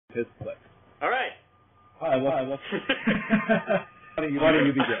his clip. All right. Hi, why don't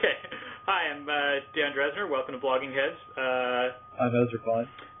you begin? Okay. Hi, I'm Dan Drezner. Welcome to Blogging Heads. I'm Ezra Klein.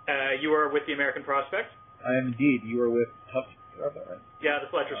 You are with the American Prospect? I am indeed. You are with Tough. Right? Yeah, the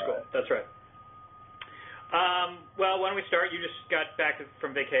Fletcher School. That's right. Well, why don't we start? You just got back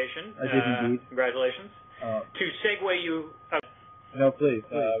from vacation. I did indeed. Congratulations. To segue you... No, please.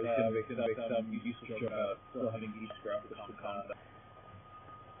 We can make some useful joke about still having to eat scruff, which would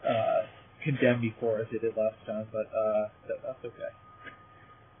condemn me for as it did last time, but that's okay.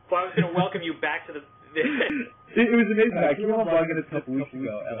 Well, I was going to welcome you back to the... It was amazing. I came on blogging a couple weeks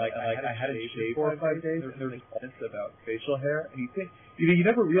ago, and I hadn't shaved for 5 days. There was comments about facial hair, and you think you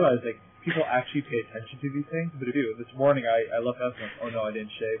never realize people actually pay attention to these things, but they do. This morning I left out and oh no, I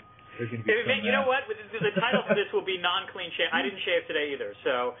didn't shave. There's going to be you know what? The title for this will be non-clean shave. I didn't shave today either,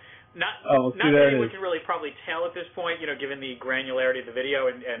 so not that anyone can really probably tell at this point, given the granularity of the video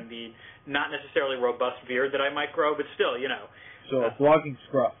and the not necessarily robust beard that I might grow, but still, So a blogging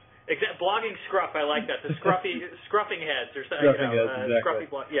scruff. Blogging scruff, I like that. The scruffing heads or something. Scruffing heads, exactly.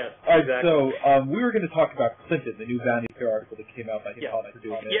 Yes, all right, exactly. So we were going to talk about Clinton, the new Vanity Fair article that came out by him. Yes,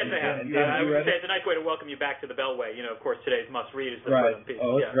 I have. I would say it's a nice way to welcome you back to the Beltway. Of course, today's must-read is the right. piece.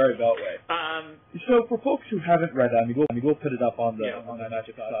 Oh, it's very Beltway. So for folks who haven't read that, we'll put it up on the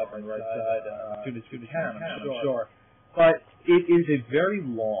Magic Stop on the right side as soon as we can, I'm sure. But it is a very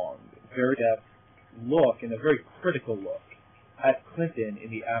long, very depth look and a very critical look at Clinton in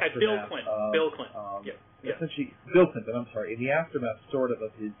the aftermath. At Bill Clinton. Essentially, Bill Clinton, I'm sorry, in the aftermath sort of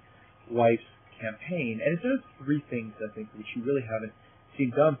his wife's campaign. And it does three things, I think, which you really haven't seen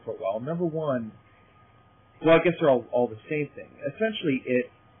done for a while. Number one, well, I guess they're all the same thing. Essentially,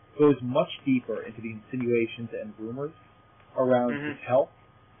 it goes much deeper into the insinuations and rumors around his health,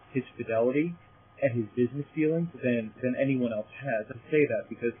 his fidelity, and his business dealings than anyone else has. I say that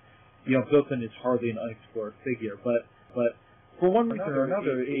because, Bill Clinton is hardly an unexplored figure, but for one reason or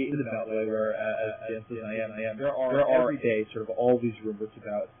another, in the Beltway, where as dense as I am, there are every day sort of all these rumors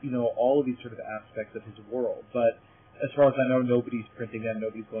about, all of these sort of aspects of his world. But as far as I know, nobody's printing them,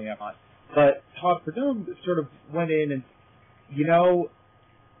 nobody's going out on. But Todd Purdum sort of went in and,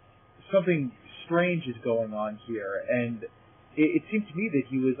 something strange is going on here. And it seemed to me that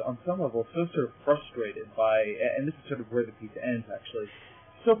he was, on some level, so sort of frustrated by, and this is sort of where the piece ends, actually,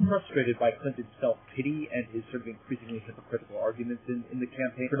 so frustrated by Clinton's self-pity and his sort of increasingly hypocritical arguments in the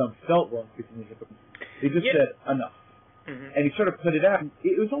campaign. Purdum felt were increasingly hypocritical. They just said, enough. And he sort of put it out.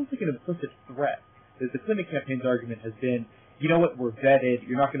 It was almost like an implicit threat. That the Clinton campaign's argument has been, you know what, we're vetted,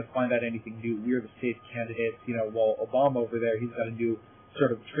 you're not going to find out anything new, we're the safe candidates, while Obama over there, he's got a new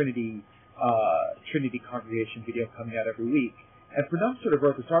sort of Trinity congregation video coming out every week. And Purdum sort of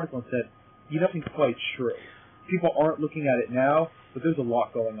wrote this article and said, nothing's quite true. People aren't looking at it now, but there's a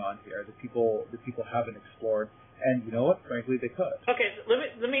lot going on here that people haven't explored, and you know what? Frankly, they could. Okay,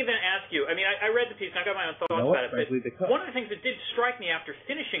 let me then ask you. I mean, I read the piece and I got my own thoughts about it. Frankly, they could. One of the things that did strike me after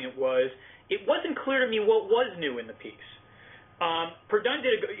finishing it wasn't clear to me what was new in the piece. Purdum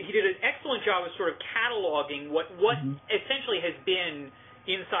did an excellent job of sort of cataloging what essentially has been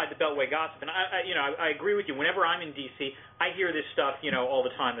inside the Beltway gossip, and I agree with you. Whenever I'm in D.C., I hear this stuff all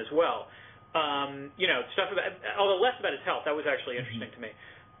the time as well. Stuff about, although less about his health, that was actually interesting to me.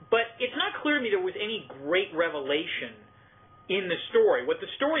 But it's not clear to me there was any great revelation in the story. What the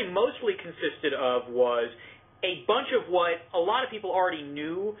story mostly consisted of was a bunch of what a lot of people already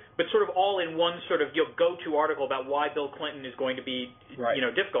knew, but sort of all in one sort of go-to article about why Bill Clinton is going to be,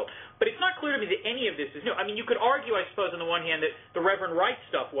 difficult. But it's not clear to me that any of this is new. I mean, you could argue, I suppose, on the one hand, that the Reverend Wright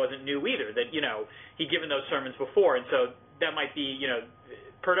stuff wasn't new either, that, he'd given those sermons before, and so that might be,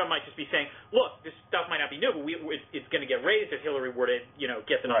 Purdum might just be saying, look, this stuff might not be new, but it's going to get raised if Hillary were to,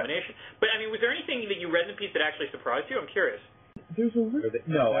 get the nomination. But, I mean, was there anything that you read in the piece that actually surprised you? I'm curious. There's a little bit.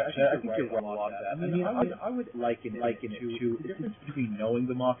 No, actually, I think you're wrong on that. I mean, I would liken it to the difference between knowing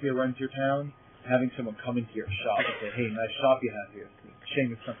the mafia runs your town, having someone come into your shop and say, hey, nice shop you have here.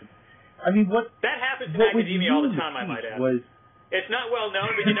 Shame it's something. I mean, that happens in academia all the time, I might add. It's not well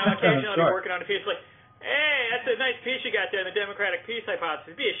known, but, occasionally I'm working on a piece like, hey, that's a nice piece you got there in the Democratic Peace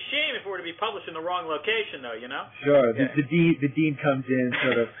Hypothesis. It'd be a shame if it were to be published in the wrong location, though, Sure. Yeah. The dean comes in,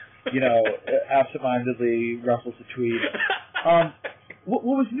 sort of, absentmindedly ruffles a tweet. What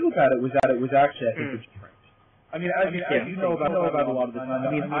was new about it was that it was actually, I think, print. I mean, as you know about a lot of the time. I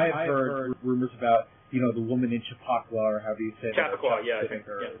mean, I've heard rumors about, the woman in Chappaqua, or however you say that. Chappaqua, yeah, I think.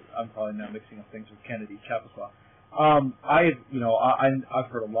 I'm probably now mixing up things with Kennedy. Chappaqua. I've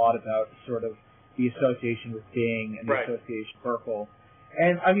heard a lot about sort of the association with Ding and the association with Burkle.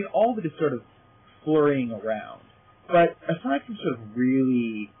 And, I mean, all of it is sort of flurrying around. But aside from sort of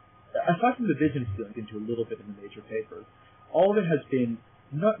really aside from the business dealings into a little bit in the major papers, all of it has been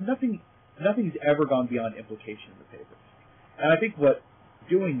nothing has ever gone beyond implication in the papers. And I think what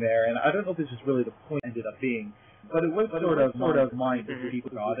doing there, and I don't know if this is really the point ended up being, but it was sort of mind that people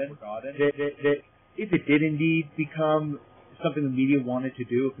forgotten that if it did indeed become something the media wanted to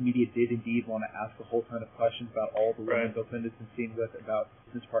do, if the media did indeed want to ask a whole ton of questions about all the women Bill Clinton's been seen with, about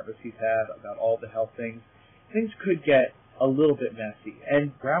business partners he's had, about all the health things could get a little bit messy.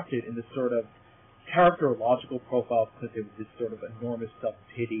 And grafted in this sort of characterological profile of Clinton with this sort of enormous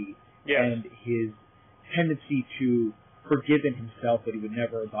self-pity and his tendency to forgive in himself what he would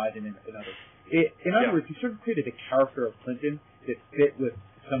never abide in others. In other words, he sort of created a character of Clinton that fit with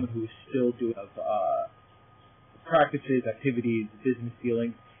someone who is still doing practices, activities, business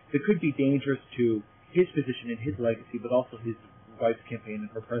dealings that could be dangerous to his position and his legacy, but also his wife's campaign and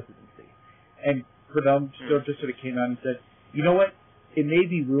her presidency. And Prudhomme just sort of came out and said, you know what, it may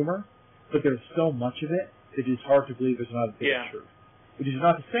be rumor, but there's so much of it that it's hard to believe there's not a big truth. Which is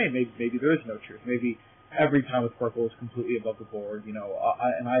not to say maybe there is no truth. Maybe every time with Merkel is completely above the board, and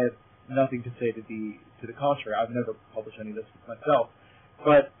I have nothing to say to the contrary. I've never published any of this myself.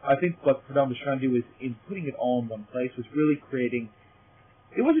 But I think what Prudhomme was trying to do is, in putting it all in one place, was really creating,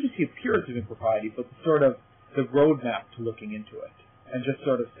 it wasn't just the appearance of impropriety, but the roadmap to looking into it. And just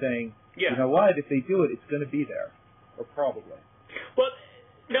sort of saying, you know what, if they do it, it's going to be there. Or probably. Well,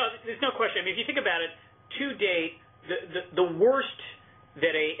 no, there's no question. I mean, if you think about it, to date, the worst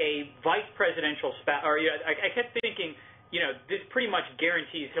that a vice presidential spouse, or I kept thinking, this pretty much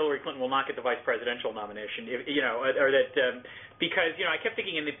guarantees Hillary Clinton will not get the vice presidential nomination, or that because I kept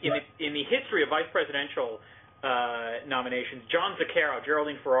thinking in the history of vice presidential nominations, John Zucchero,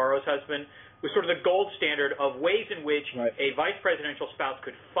 Geraldine Ferraro's husband, was sort of the gold standard of ways in which a vice presidential spouse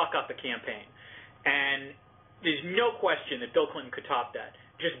could fuck up a campaign, and there's no question that Bill Clinton could top that,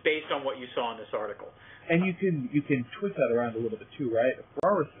 just based on what you saw in this article. And you can twist that around a little bit too, right?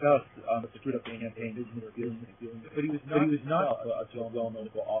 Ferraro's spouse screwed up the campaign, but he was not a well-known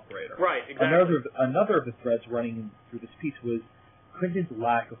operator. Right, exactly. Another of the threads running through this piece was Clinton's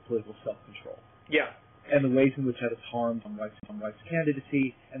lack of political self-control. Yeah. And the ways in which that has harmed wife's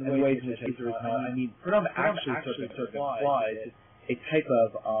candidacy, and the ways in which Ezra is not. I mean, Prudhomme actually sort of implies a type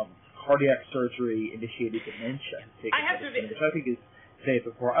of cardiac surgery-initiated dementia, which I think is safe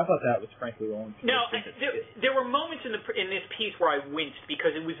before. I thought that was frankly wrong. No, there were moments in this piece where I winced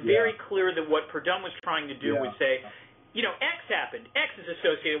because it was very clear that what Prudhomme was trying to do was say, X happened. X is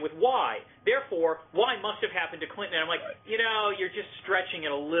associated with Y. Therefore, Y must have happened to Clinton. And I'm like, you're just stretching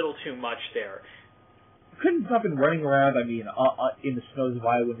it a little too much there. Clinton's not been running around, in the snows of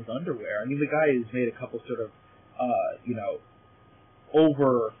Iowa in his underwear. I mean, the guy has made a couple sort of,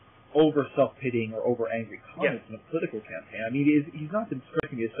 over self-pitying or over angry comments in a political campaign. I mean, he's not been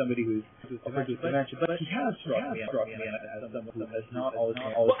striking me as somebody who's dementia, but he has struck me as someone who has not always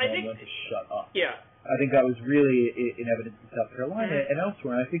known when to shut up. Yeah. I think that was really in evidence in South Carolina and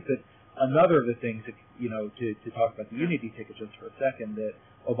elsewhere. And I think that another of the things that, to talk about the unity ticket just for a second, that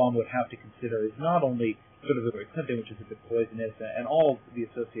Obama would have to consider is not only sort of Hillary Clinton, which is a bit poisonous, and all the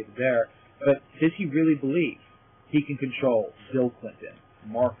associated there, but does he really believe he can control Bill Clinton,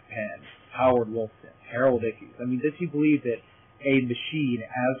 Mark Penn, Howard Wolfson, Harold Ickes? I mean, does he believe that a machine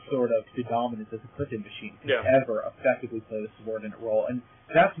as sort of dominant as the Clinton machine can ever effectively play the subordinate role? And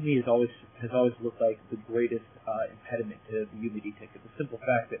that to me has always looked like the greatest impediment to the unity ticket. The simple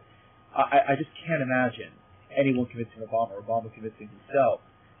fact that I just can't imagine anyone convincing Obama or Obama convincing himself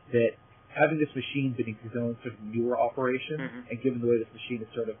that having this machine beneath his own sort of newer operation, and given the way this machine is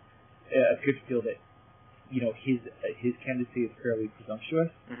sort of appears to feel that his candidacy is fairly presumptuous,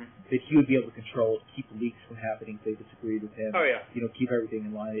 that he would be able to control, keep leaks from happening if they disagreed with him, keep everything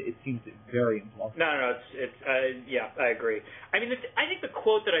in line. It seems very implausible. No, it's I agree. I mean, I think the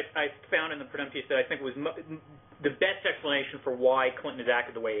quote that I found in the Prudhomme piece that I think was the best explanation for why Clinton has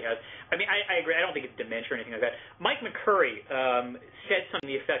acted the way he has. I mean, I agree. I don't think it's dementia or anything like that. Mike McCurry said something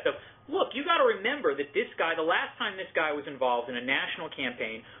to the effect of, look, you got to remember that this guy, the last time this guy was involved in a national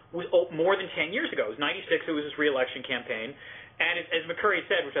campaign was more than 10 years ago. It was 96. It was his re-election campaign. And as McCurry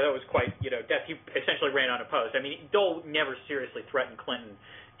said, which I thought was quite, deft, he essentially ran unopposed. I mean, Dole never seriously threatened Clinton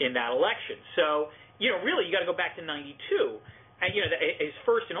in that election. So, really, you got to go back to 92. And, his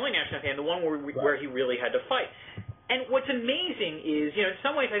first and only national campaign, the one where he really had to fight. And what's amazing is, in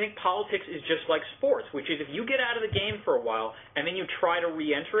some ways, I think politics is just like sports, which is if you get out of the game for a while and then you try to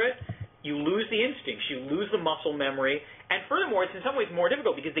re-enter it, you lose the instincts, you lose the muscle memory, and furthermore, it's in some ways more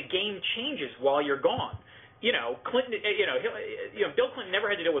difficult because the game changes while you're gone. Clinton, Bill Clinton never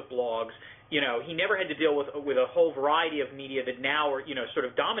had to deal with blogs. he never had to deal with a whole variety of media that now are, sort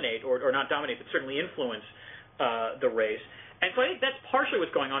of dominate or not dominate, but certainly influence the race. And so I think that's partially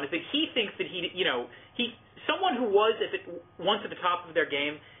what's going on, is that he thinks that someone who was once at the top of their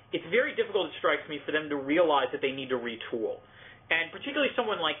game, it's very difficult, it strikes me, for them to realize that they need to retool. And particularly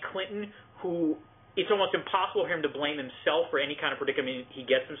someone like Clinton, who it's almost impossible for him to blame himself for any kind of predicament he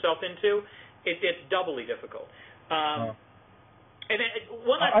gets himself into. It's doubly difficult. And then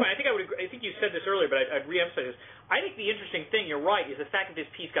one last point, I think you said this earlier, but I'd reemphasize this. I think the interesting thing, you're right, is the fact that this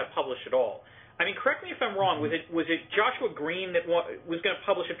piece got published at all. I mean, correct me if I'm wrong. Was it Joshua Green that was going to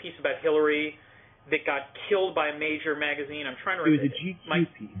publish a piece about Hillary that got killed by a major magazine? I'm trying to remember. It was a GQ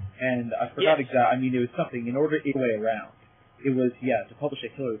piece, and I forgot exactly. I mean, it was something in order the way around. It was to publish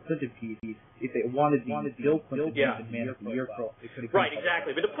a Hillary Clinton piece. If they wanted Bill Clinton to Man of the Year, they could have. Right,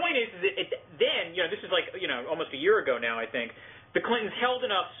 exactly. But the point is that then, this is like almost a year ago now, I think. The Clintons held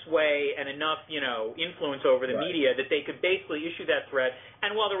enough sway and enough, influence over the media that they could basically issue that threat.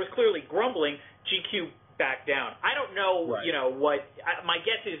 And while there was clearly grumbling, GQ backed down. I don't know, what. My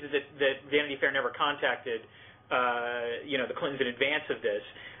guess is that Vanity Fair never contacted, the Clintons in advance of this.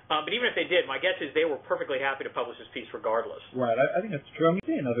 But even if they did, my guess is they were perfectly happy to publish this piece regardless. Right. I think that's true. I'm going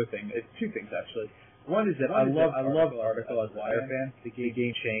to say another thing. It's two things actually. One is that I love the article as a Wire fan. The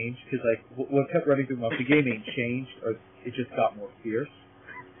game changed because what kept running through my mind, the game ain't changed, or it just got more fierce.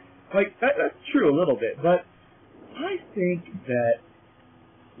 That's true a little bit, but I think that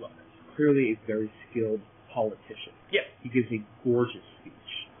clearly a very skilled politician. Yeah. He gives a gorgeous speech.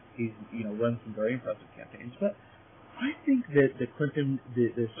 He's runs some very impressive campaigns, but I think that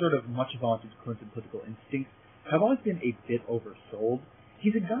the sort of much vaunted Clinton political instincts have always been a bit oversold.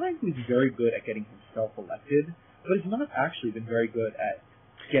 He's a guy who's very good at getting himself elected, but has not actually been very good at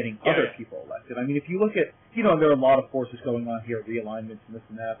getting other people elected. I mean, if you look at, there are a lot of forces going on here, realignments and this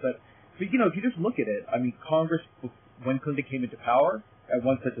and that, but if you just look at it, I mean, Congress, when Clinton came into power, at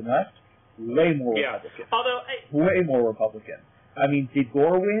one side and left, way more Republican. Way more Republican. I mean, did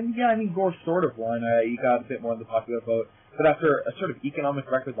Gore win? Yeah, I mean, Gore sort of won. He got a bit more in the popular vote. But after a sort of economic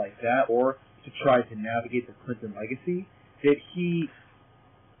record like that, or to try to navigate the Clinton legacy, that he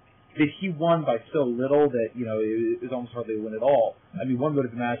won by so little that, it was almost hardly a win at all. I mean, one would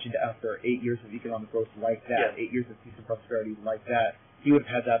have imagined after 8 years of economic growth like that, 8 years of peace and prosperity like that, he would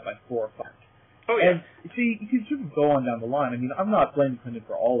have had that by 4 or 5. Oh, yeah. And, see, you can sort of go on down the line. I mean, I'm not blaming Clinton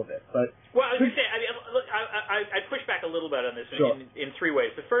for all of it, but... Well, I was going to say, look, I push back a little bit on this in 3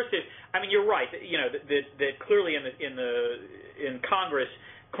 ways. The first is, I mean, you're right, that clearly in Congress,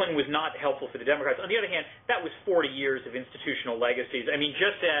 Clinton was not helpful for the Democrats. On the other hand, that was 40 years of institutional legacies. I mean,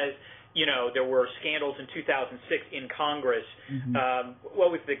 just as, there were scandals in 2006 in Congress,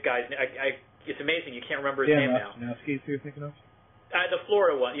 what was the guy's name? It's amazing, you can't remember his name now. Now, Skate, who you're thinking of? The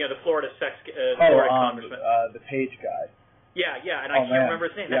Florida one, the Florida Florida congressman. The Page guy. Yeah, and I can't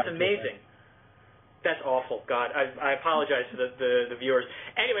remember his name. That's amazing. That's awful. God, I apologize to the viewers.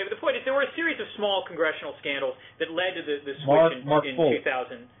 Anyway, but the point is there were a series of small congressional scandals that led to the switch in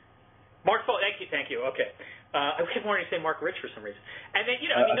 2000. Mark Folt, thank you. Okay. I kept wanting to say Mark Rich for some reason. And then,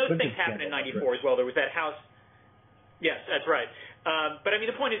 I mean, those things happened in 94 as well. There was that House. Yes, that's right. But I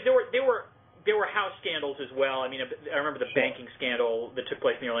mean, the point is there were House scandals as well. I mean, I remember the banking scandal that took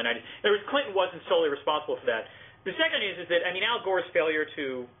place in the early 90s. Clinton wasn't solely responsible for that. The second is that, I mean, Al Gore's failure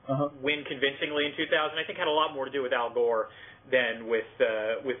to win convincingly in 2000, I think, had a lot more to do with Al Gore than with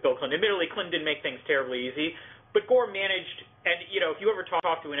Bill Clinton. Admittedly, Clinton didn't make things terribly easy, but Gore managed, and, if you ever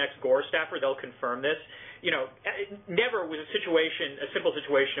talk to an ex-Gore staffer, they'll confirm this, never was a simple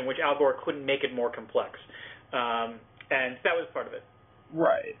situation in which Al Gore couldn't make it more complex. And that was part of it.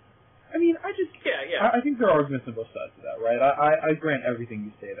 Right. I mean, I think there are arguments on both sides of that, right? I grant everything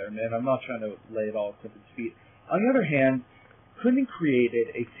you say there, man. I'm not trying to lay it all at Clinton's feet. On the other hand, Clinton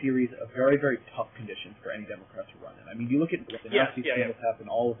created a series of very, very tough conditions for any Democrat to run in. I mean, you look at the Nazi scandals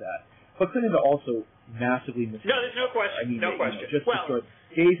happen, all of that. But Clinton also massively misused. No, there's no question. I mean, no question. Just destroyed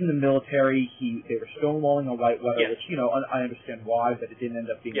days in the military. They were stonewalling on Whitewater, which, I understand why, but it didn't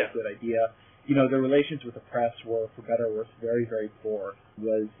end up being a good idea. Their relations with the press were, for better or worse, very, very poor.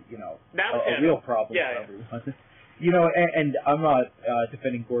 Was, a real problem for everyone. And I'm not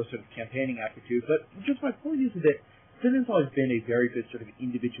defending Gore's sort of campaigning attitude, but just my point is that Clinton's always been a very good sort of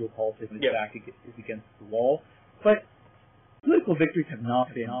individual politician. His back is against the wall. But political victories have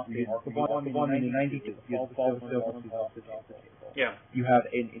not been remarkable. I mean, in the 90s, you have the fall of civil policies off the table. You have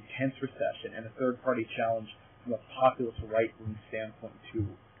an intense recession and a third-party challenge from a populist right-wing standpoint to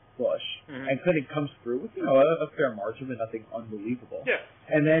Bush, and Clinton comes through with, a fair margin, but nothing unbelievable. Yeah.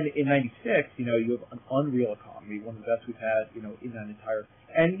 And then in 96, you have an unreal economy, one of the best we've had, in that entire,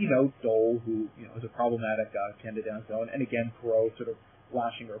 and, Dole, who, is a problematic candidate on his own, and again, Perot sort of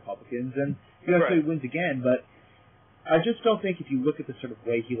lashing Republicans, and so he wins again, but I just don't think if you look at the sort of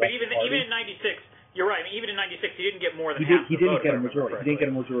way he left the party. But even in 96, you're right, even in 96, he didn't get more than half the vote. He didn't get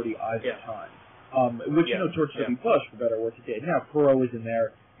a majority either time. Which, George W. Bush, for better or worse, did. Now, Perot was in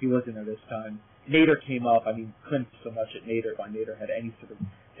there. He wasn't there this time. Nader came up. I mean, Clinton so much at Nader, if Nader had any sort of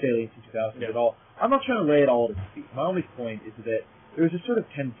salience in 2000 at all. I'm not trying to lay it all at his feet. My only point is that there was a sort of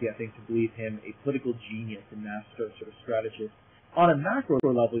tendency, I think, to believe him a political genius and master sort of strategist. On a macro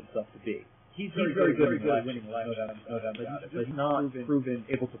level, he's stuff to be. He's very good at winning elections, no doubt about it. But he's not proven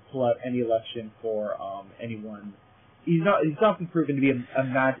able to pull out any election for anyone. He's not been proven to be an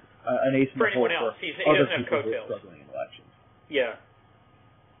ace in the hole for other people who are struggling in elections. Yeah.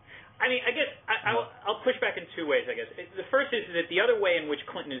 I mean, I guess I'll push back in two ways, I guess. The first is that the other way in which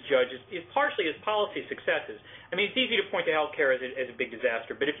Clinton is judged is partially his policy successes. I mean, it's easy to point to health care as a big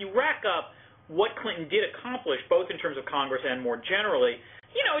disaster, but if you rack up what Clinton did accomplish, both in terms of Congress and more generally,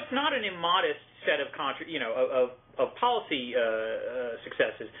 it's not an immodest set of policy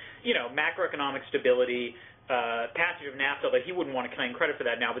successes. Macroeconomic stability, passage of NAFTA, but he wouldn't want to claim credit for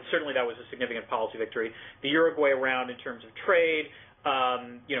that now, but certainly that was a significant policy victory. The Uruguay round in terms of trade,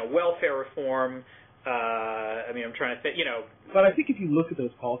 welfare reform. I'm trying to think, But I think if you look at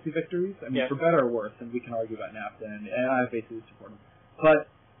those policy victories, for better or worse, and we can argue about NAFTA, and I basically support them, but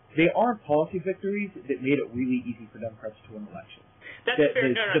they aren't policy victories that made it really easy for Democrats to win elections. That's a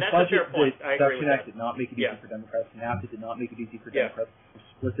fair point. I agree with that. Did not make it easy for Democrats. NAFTA did not make it easy for Democrats to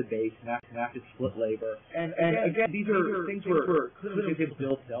split the base. NAFTA split labor. And again, these are things where Clinton was able to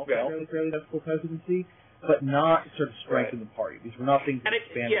build himself a fairly difficult presidency, but not sort of strengthen the party. These were not things that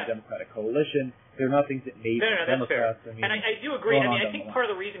expanded the Democratic coalition. They're not things that made Democrats. That's fair. I do agree. I think part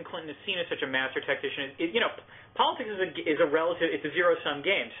of the reason Clinton is seen as such a master tactician is politics is a relative. It's a zero-sum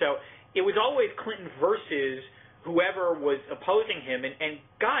game. So it was always Clinton versus whoever was opposing him, and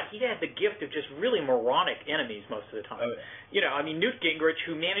God, he had the gift of just really moronic enemies most of the time. Oh, yeah. Newt Gingrich,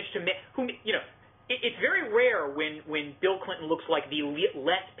 who managed to it's very rare when Bill Clinton looks like the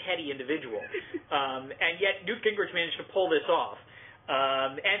less petty individual, and yet Newt Gingrich managed to pull this off.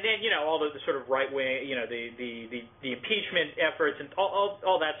 And then all the sort of right wing, the impeachment efforts and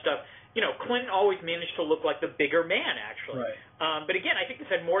all that stuff. Clinton always managed to look like the bigger man, actually. Right. But again, I think this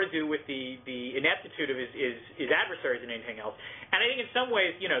had more to do with the ineptitude of his adversaries than anything else. And I think in some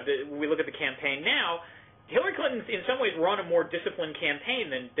ways, we look at the campaign now, Hillary Clinton's in some ways run a more disciplined campaign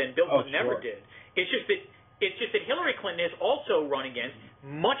than Bill Clinton ever did. It's just that Hillary Clinton is also run against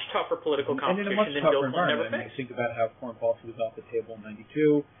much tougher political competition than Bill Clinton ever faced. Think about how foreign policy was off the table in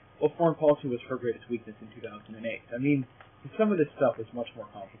 '92. Well, foreign policy was her greatest weakness in 2008. I mean, some of this stuff is much more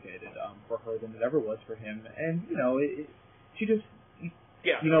complicated for her than it ever was for him, and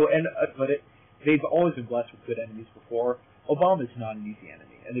but they've always been blessed with good enemies before. Obama's not an easy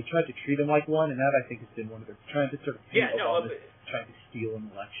enemy, and they've tried to treat him like one, and that I think has been one of their trying to sort of Obama's trying to steal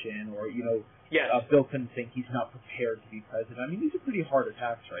an election, or Bill Clinton saying he's not prepared to be president. I mean, these are pretty hard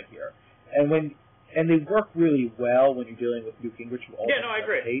attacks right here, and they work really well when you're dealing with Newt Gingrich, who also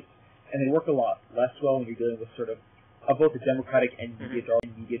hates, and they work a lot less well when you're dealing with sort of both a Democratic and media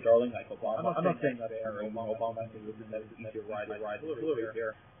darling like Obama. I'm not saying that Obama was an easier ride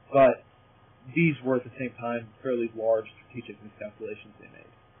here, but these were at the same time fairly large strategic miscalculations they made.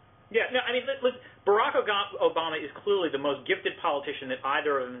 Yeah, no, I mean, Barack Obama is clearly the most gifted politician that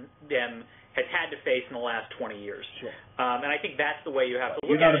either of them has had to face in the last 20 years. Sure. And I think that's the way you have to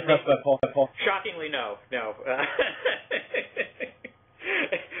look at it. You're not impressed by Paul? Shockingly, no.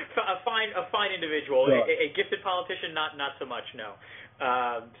 A fine individual, sure. a gifted politician, not so much, no.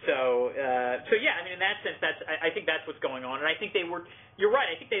 So yeah, I mean, in that sense, I think that's what's going on, and I think you're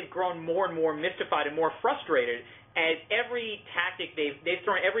right. I think they've grown more and more mystified and more frustrated as every tactic they've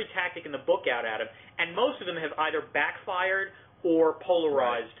thrown every tactic in the book out at him, and most of them have either backfired or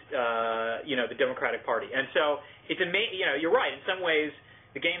polarized, the Democratic Party, and so it's amazing. You're right. In some ways,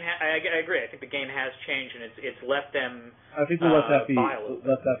 the game. I agree. I think the game has changed, and it's left them. I think we'll let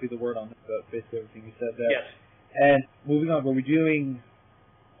that be the word on this, basically everything you said there. Yes. And moving on, were we doing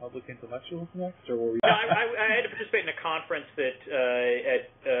public intellectuals next, or were we? No, I had to participate in a conference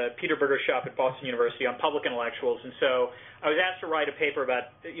at Peter Berger's shop at Boston University on public intellectuals, and so I was asked to write a paper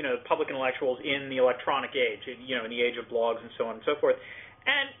about public intellectuals in the electronic age, in the age of blogs and so on and so forth.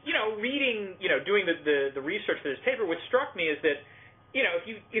 And reading, doing the research for this paper, what struck me is that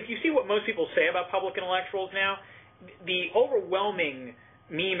if you see what most people say about public intellectuals now, the overwhelming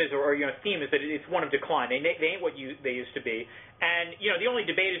meme is, or theme is that it's one of decline. They ain't what they used to be. And the only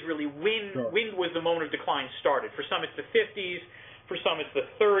debate is really when was the moment of decline started. For some, it's the 50s. For some, it's the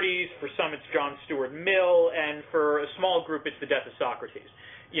 30s. For some, it's John Stuart Mill. And for a small group, it's the death of Socrates.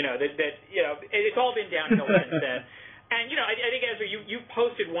 It's all been downhill since then. And I think, Ezra, you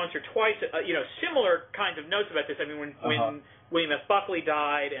posted once or twice similar kinds of notes about this. I mean, when William F. Buckley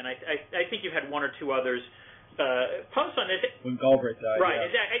died, and I think you've had one or two others posts on this. When Galbraith died, right?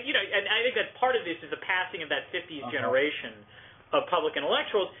 Yeah. Exactly. And I think that part of this is the passing of that 50s generation of public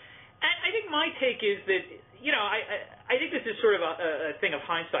intellectuals. And I think my take is that I think this is sort of a thing of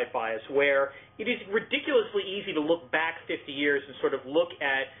hindsight bias, where it is ridiculously easy to look back 50 years and sort of look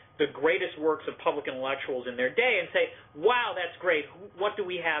at the greatest works of public intellectuals in their day and say, wow, that's great. What do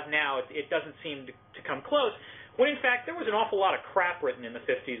we have now? It doesn't seem to come close. When, in fact, there was an awful lot of crap written in the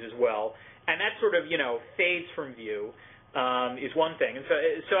 50s as well. And that sort of, fades from view is one thing. And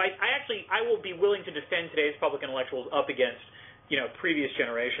so I will be willing to defend today's public intellectuals up against, previous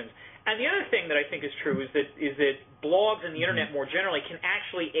generations. And the other thing that I think is true is that blogs and the Internet more generally can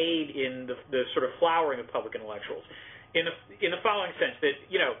actually aid in the sort of flowering of public intellectuals in the following sense that,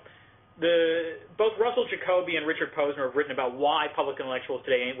 both Russell Jacoby and Richard Posner have written about why public intellectuals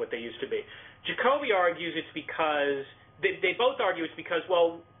today ain't what they used to be. Jacoby argues it's because, they both argue it's because,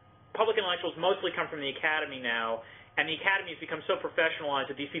 well, public intellectuals mostly come from the academy now, and the academy has become so professionalized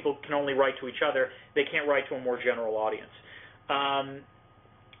that these people can only write to each other. They can't write to a more general audience.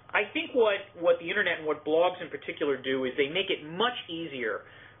 I think what the Internet and what blogs in particular do is they make it much easier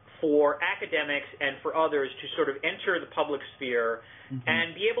for academics and for others to sort of enter the public sphere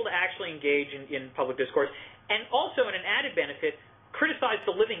and be able to actually engage in public discourse, and also, in an added benefit, criticize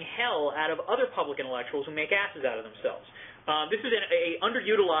the living hell out of other public intellectuals who make asses out of themselves. This is an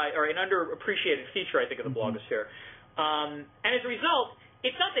underutilized or an underappreciated feature, I think, of the blogosphere. And as a result,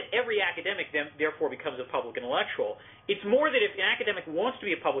 it's not that every academic therefore becomes a public intellectual. It's more that if an academic wants to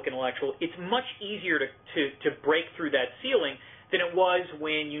be a public intellectual, it's much easier to break through that ceiling than it was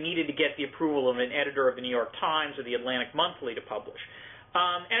when you needed to get the approval of an editor of the New York Times or the Atlantic Monthly to publish.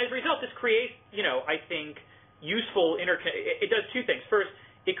 And as a result, this creates, I think, useful it does two things. First,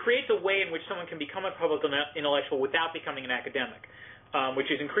 it creates a way in which someone can become a public intellectual without becoming an academic, which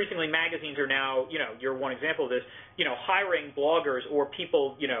is increasingly magazines are now, you're one example of this, hiring bloggers or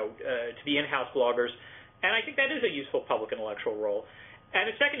people, to be in-house bloggers. And I think that is a useful public intellectual role. And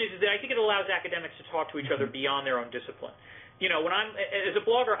the second is that I think it allows academics to talk to each other beyond their own discipline. When I'm, as a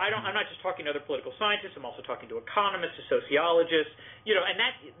blogger, I'm not just talking to other political scientists, I'm also talking to economists, to sociologists, and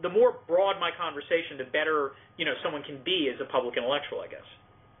that, the more broad my conversation, the better, someone can be as a public intellectual, I guess.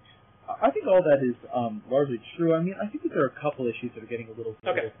 I think all that is largely true. I mean, I think that there are a couple issues that are getting a little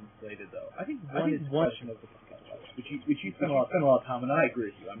conflated, though. I think one is the question of the which you spend a lot of time, and I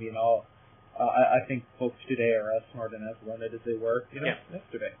agree with you. I mean, I think folks today are as smart and as learned as they were,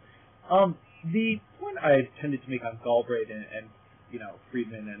 yesterday. The point I tended to make on Galbraith and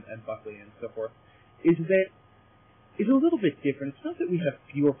Friedman and Buckley and so forth is that it's a little bit different. It's not that we have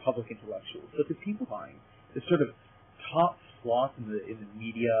fewer public intellectuals, but the people buying the sort of top slots in the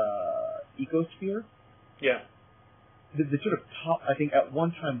media ecosphere. Yeah. The sort of top, I think, at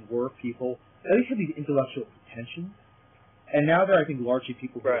one time were people that at least had these intellectual pretensions, and now they're, I think, largely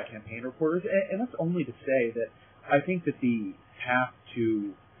people who are campaign reporters. And that's only to say that I think that the path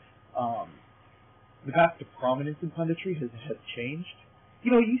to prominence in punditry has changed. It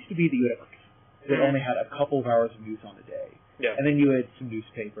used to be that you had that only had a couple of hours of news on a day. Yeah. And then you had some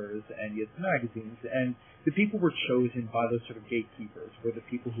newspapers and you had some magazines, and the people were chosen by those sort of gatekeepers, were the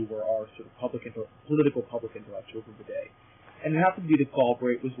people who were our sort of political public intellectuals of the day. And it happened to be that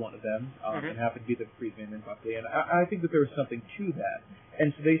Galbraith was one of them, and it happened to be that Friedman and Buckley, and I think that there was something to that. And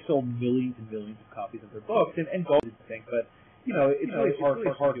so they sold millions and millions of copies of their books, and Galbraith didn't think, but, it's really hard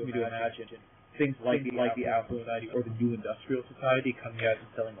for me to imagine things like the Apple Society or the New Industrial Society coming out and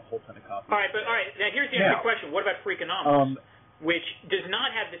selling a whole ton of copies. All right, now here's the other question. What about Freakonomics, which does not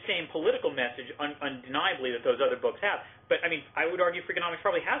have the same political message, undeniably, that those other books have? But, I mean, I would argue Freakonomics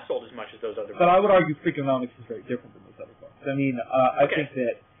probably has sold as much as those other books. But I would argue Freakonomics is very different than those other books. I mean, I think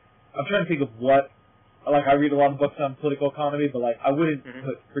that, I'm trying to think of what, I read a lot of books on political economy, but, I wouldn't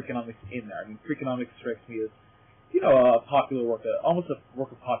put Freakonomics in there. I mean, Freakonomics strikes me as, a popular work, almost a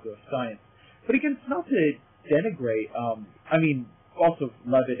work of popular science. But again, it's not to denigrate, also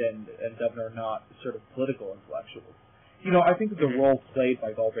Levitt and Dubner are not sort of political intellectuals. I think that the role played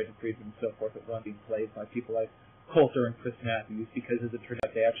by Galbraith and Friedman and so forth that one being played by people like Coulter and Chris Matthews, because as it turned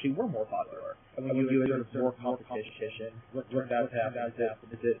out, they actually were more popular. And when you had sort of more competition, what turned out to happen is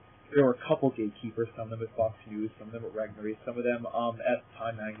that there were a couple gatekeepers, some of them at Fox News, some of them at Regnery, some of them at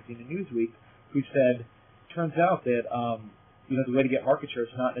Time Magazine and Newsweek, who said, turns out that the way to get market share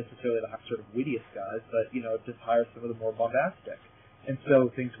is not necessarily to hire sort of wittiest guys, but just hire some of the more bombastic. And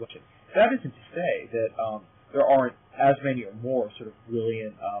so things went. That isn't to say that there aren't as many or more sort of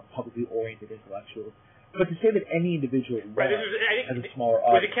brilliant, publicly oriented intellectuals, but to say that any individual has a smaller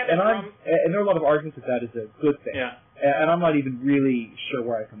audience, and there are a lot of arguments that is a good thing. Yeah. And I'm not even really sure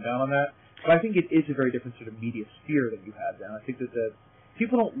where I come down on that, but I think it is a very different sort of media sphere that you have then. I think that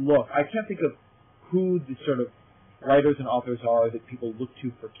people don't look. I can't think of who the sort of writers and authors are that people look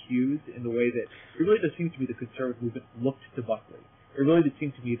to for cues in the way that it really does seem to me the conservative movement looked to Buckley. It really did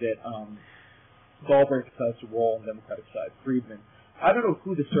seem to me that Galbraith decides to roll on the Democratic side, Friedman. I don't know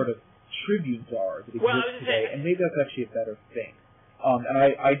who the sort of tribunes are that exist today, and maybe that's actually a better thing. And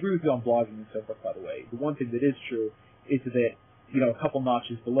I agree with you on blogging and so forth, by the way. The one thing that is true is that, a couple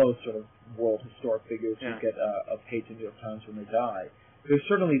notches below sort of world historic figures who get a page in the New York Times when they die, there's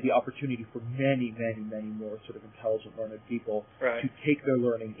certainly the opportunity for many, many, many more sort of intelligent, learned people to take their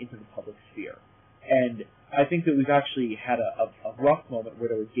learning into the public sphere. And I think that we've actually had a rough moment where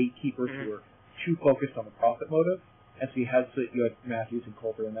there were gatekeepers who were too focused on the profit motive, and so you had Matthews and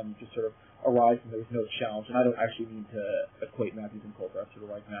Coulter, and then just sort of arise, and there was no challenge. And I don't actually mean to equate Matthews and Coulter. I sort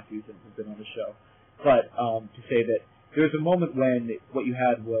of like Matthews and have been on the show. But to say that there was a moment when what you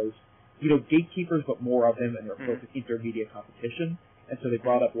had was, gatekeepers, but more of them, and they were focused intermediate competition. And so they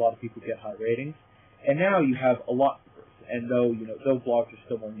brought up a lot of people who get high ratings. And now you have a lot, and though blogs are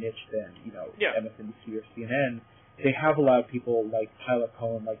still more niche than, MSNBC or CNN, they have allowed people like Tyler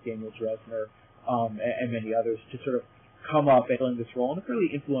Cohen, like Daniel Drezner, and many others to sort of come up and fill in this role in a fairly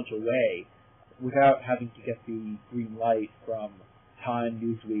influential way without having to get the green light from Time,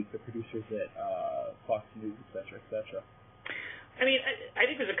 Newsweek, the producers at Fox News, et cetera, et cetera. I mean, I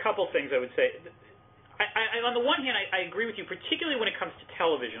think there's a couple things I would say. On the one hand, I agree with you, particularly when it comes to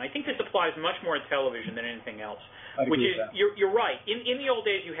television. I think this applies much more to television than anything else. You're right. In the old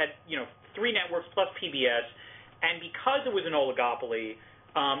days, you had 3 networks plus PBS, and because it was an oligopoly,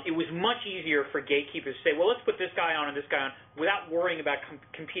 it was much easier for gatekeepers to say, well, let's put this guy on and this guy on without worrying about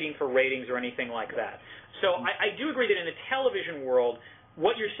competing for ratings or anything like that. So I do agree that in the television world,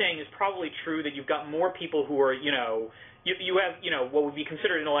 what you're saying is probably true, that you've got more people who are, you have, what would be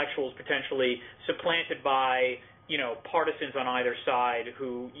considered intellectuals potentially supplanted by, partisans on either side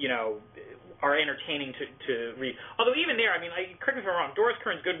who, are entertaining to read. Although even there, correct me if I'm wrong, Doris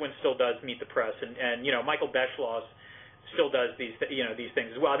Kearns Goodwin still does Meet the Press, and Michael Beschloss still does these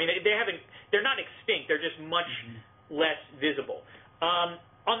things as well. They're not extinct. They're just much less visible.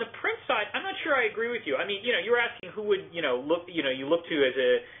 On the print side, I'm not sure I agree with you. You were asking who would you look to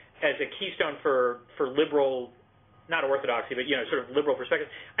as a keystone for liberal, not orthodoxy, but sort of liberal perspective.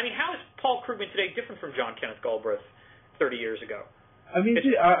 How is Paul Krugman today different from John Kenneth Galbraith 30 years ago? I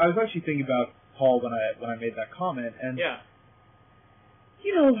was actually thinking about Paul when I made that comment, and I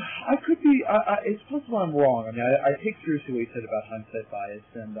could be. It's possible I'm wrong. I take seriously what you said about hindsight bias,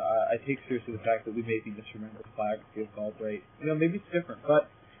 and I take seriously the fact that we may be misremembering the biography of Galbraith. Maybe it's different, but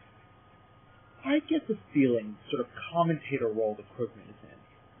I get the feeling, sort of commentator role that Krugman is in,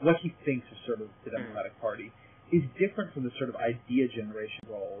 what he thinks of sort of the Democratic Party, is different from the sort of idea generation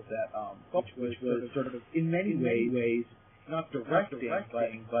role that which was sort of in many ways not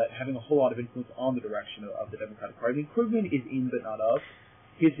directing, but having a whole lot of influence on the direction of the Democratic Party. Krugman is in but not of.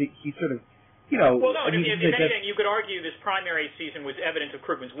 He's sort of, Well, no, if anything, you could argue this primary season was evidence of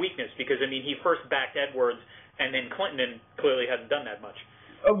Krugman's weakness because, he first backed Edwards and then Clinton, and clearly hasn't done that much.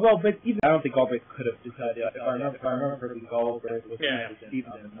 Well, but even I don't think Galbraith could have decided. If I remember correctly, Galbraith was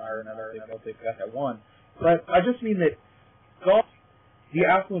Stevenson, and I don't think that won. But I just mean that the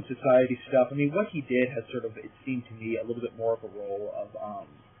affluent society stuff. What he did has sort of, it seemed to me, a little bit more of a role of.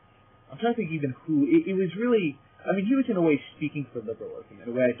 I'm trying to think even who it was really. He was in a way speaking for liberalism in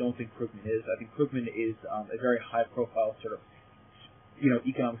a way I don't think Krugman is. I think Krugman is a very high-profile sort of,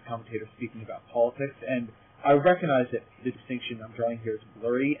 economics commentator speaking about politics, and I recognize that the distinction I'm drawing here is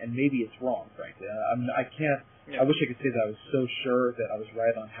blurry, and maybe it's wrong, frankly. I can't. I wish I could say that I was so sure that I was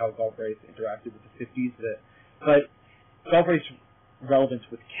right on how Galbraith interacted with the 50s, but Galbraith's relevance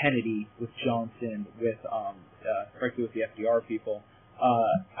with Kennedy, with Johnson, with frankly with the FDR people,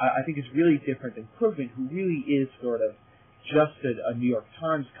 I think is really different than Krugman, who really is sort of just a New York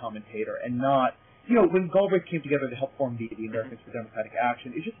Times commentator and not. When Galbraith came together to help form the Americans for Democratic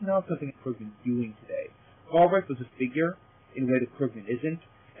Action, it's just not something that Krugman's doing today. Galbraith was a figure in a way that Krugman isn't,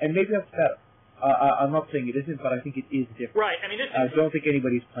 and maybe that's better. I'm not saying it isn't, but I think it is different. Right. I don't think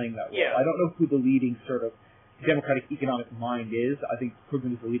anybody's playing that role. Yeah. I don't know who the leading sort of, democratic economic mind is. I think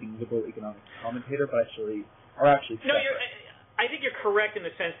Krugman is the leading liberal economics commentator, but are actually separate. No, I think you're correct in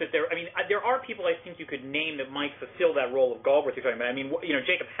the sense that there are people I think you could name that might fulfill that role of Galbraith you're talking about. I mean,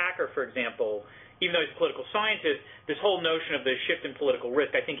 Jacob Hacker, for example, even though he's a political scientist, this whole notion of the shift in political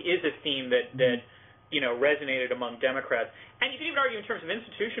risk, I think, is a theme that resonated among Democrats. And you can even argue in terms of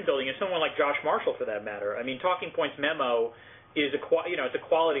institution building, someone like Josh Marshall, for that matter. I mean, Talking Points memo is it's a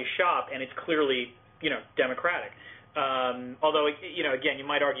quality shop, and it's clearly Democratic. Although again, you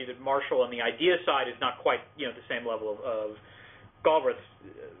might argue that Marshall on the idea side is not quite the same level of Galbraith's.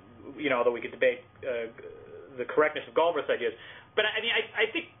 Although we could debate the correctness of Galbraith's ideas, but I mean, I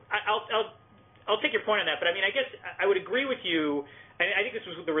think I'll take your point on that. But I mean, I guess I would agree with you. And I think this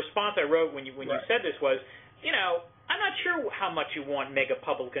was the response I wrote when you said this was, I'm not sure how much you want mega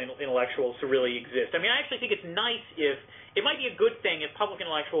public intellectuals to really exist. I mean, I actually think it's nice if it might be a good thing if public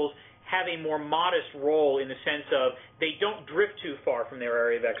intellectuals have a more modest role in the sense of they don't drift too far from their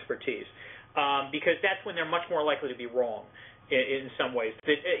area of expertise, because that's when they're much more likely to be wrong in some ways.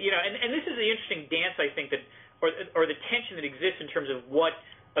 That, and this is the interesting dance, I think, that or the tension that exists in terms of what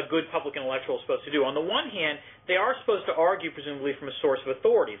a good public intellectual is supposed to do. On the one hand, they are supposed to argue, presumably, from a source of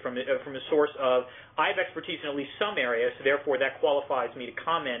authority, from a source of, I have expertise in at least some areas, so therefore that qualifies me to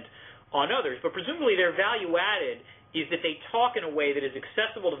comment on others. But presumably their value added is that they talk in a way that is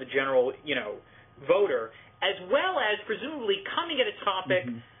accessible to the general, voter, as well as presumably coming at a topic,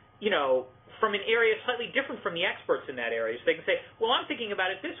 from an area slightly different from the experts in that area. So they can say, well, I'm thinking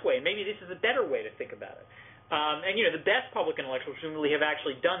about it this way, and maybe this is a better way to think about it. And the best public intellectuals presumably have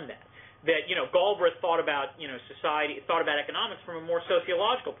actually done that. That Galbraith thought about society, thought about economics from a more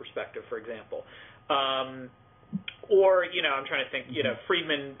sociological perspective, for example. Or I'm trying to think.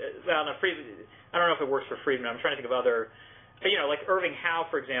 Friedman. Well, no, Friedman. I don't know if it works for Friedman. I'm trying to think of other. Like Irving Howe,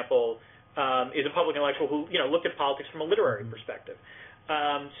 for example, is a public intellectual who looked at politics from a literary perspective.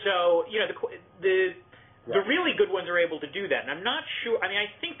 So the really good ones are able to do that, and I'm not sure. I mean, I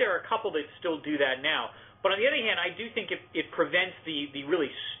think there are a couple that still do that now. But on the other hand, I do think it prevents the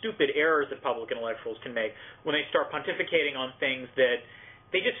really stupid errors that public intellectuals can make when they start pontificating on things that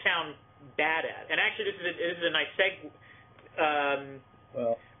they just sound bad at. And actually, this is a nice segue.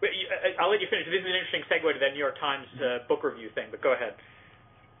 I'll let you finish. This is an interesting segue to that New York Times book review thing, but go ahead.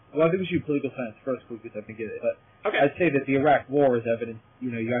 Well, I think we should do political science first because I think it is. But okay. I'd say that the Iraq War is evidence,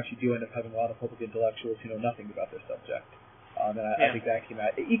 you actually do end up having a lot of public intellectuals who know nothing about their subject. And I think that came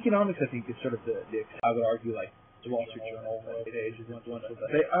out. Economics, I think, is sort of the I would argue, like, the Wall Street Journal, the Age is one of those.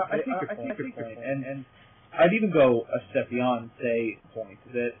 I think your point. And I'd even go a step beyond, say, point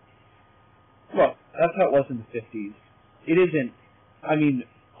that, look, that's how it was in the 50s. It isn't, I mean,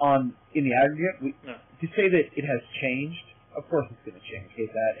 in the aggregate, to say that it has changed, of course it's going to change,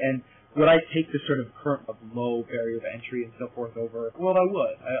 hate that. And would I take the sort of current of low barrier of entry and so forth over? Well, I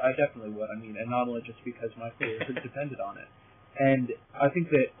would. I definitely would. I mean, and not only just because my career depended on it. And I think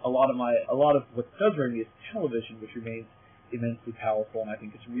that a lot of what does bring me is television, which remains immensely powerful, and I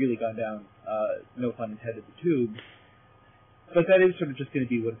think it's really gone down, no pun intended, the tube. But that is sort of just going to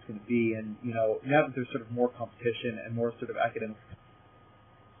be what it's going to be, and now that there's sort of more competition and more sort of academic,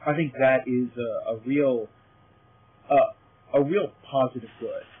 I think that is a real positive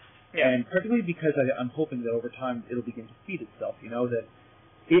good. Yeah. And particularly because I'm hoping that over time it'll begin to feed itself. That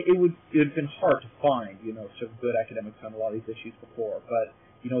it would have been hard to find sort of good academics on a lot of these issues before, but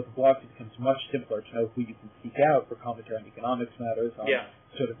with the blogs it becomes much simpler to know who you can seek out for commentary on economics matters, on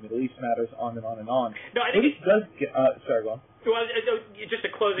sort of Middle East matters, on and on and on. No, I think it does get. Sorry, go on. Well, just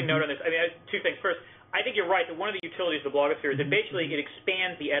a closing note on this. I mean, two things. First, I think you're right that one of the utilities of the blogosphere is that basically it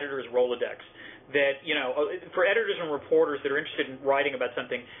expands the editor's Rolodex. That for editors and reporters that are interested in writing about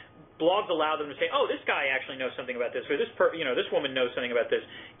something, blogs allow them to say, "Oh, this guy actually knows something about this," or this woman knows something about this,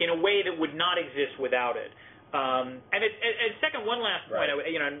 in a way that would not exist without it. And second, one last point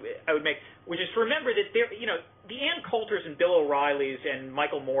I would make, which is to remember that the Ann Coulters and Bill O'Reillys and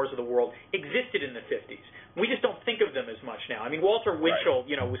Michael Moores of the world existed in the 50s. We just don't think of them as much now. I mean, Walter Winchell,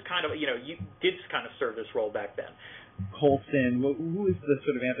 was kind of did kind of serve this role back then. Colson, who is the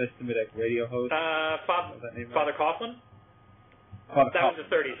sort of anti-Semitic radio host? Father Coughlin. That was the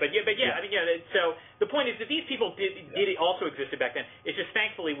 30s, but I mean, so the point is that these people did also existed back then. It's just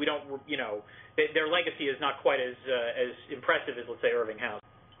thankfully we don't, their legacy is not quite as impressive as, let's say, Irving Howe.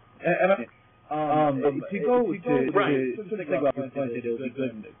 To go to think about the point that it would be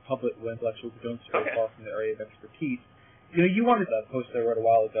good in public intellectuals who don't stray far from the area of expertise. You wanted that post I wrote a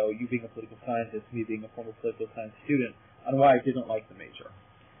while ago, you being a political scientist, me being a former political science student, on why I didn't like the major.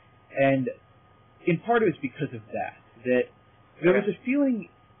 And in part it was because of that there was a feeling,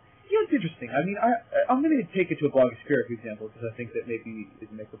 It's interesting. I mean, I'm going to take it to a blogosphere, for example, because I think that maybe it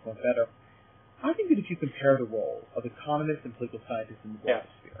can make the point better. I think that if you compare the role of economists and political scientists in the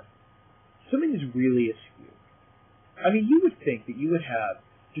blogosphere, something is really askew. I mean, you would think that you would have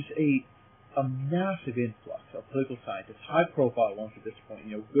just a massive influx of political scientists, high-profile ones at this point,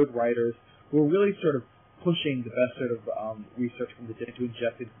 good writers who are really sort of pushing the best sort of research from the day to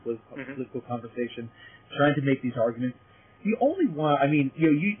inject into political conversation, trying to make these arguments. The only one, I mean,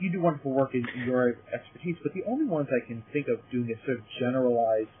 you do wonderful work in your expertise, but the only ones I can think of doing a sort of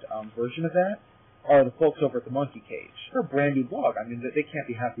generalized version of that are the folks over at the Monkey Cage. They're a brand new blog. I mean, they can't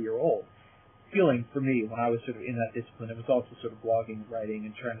be half a year old. Feeling for me when I was sort of in that discipline, it was also sort of blogging, writing,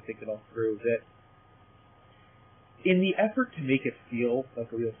 and trying to think it all through, that in the effort to make it feel like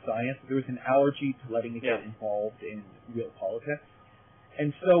a real science, there was an allergy to letting it get involved in real politics.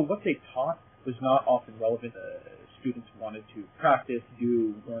 And so what they taught was not often relevant to students wanted to practice,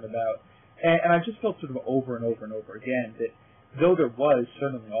 learn about. And I just felt sort of over and over and over again that though there was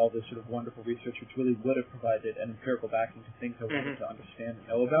certainly all this sort of wonderful research which really would have provided an empirical backing to things I wanted to understand and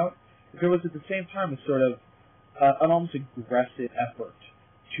know about, there was at the same time a sort of an almost aggressive effort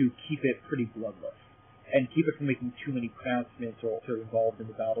to keep it pretty bloodless and keep it from making too many pronouncements or sort of involved in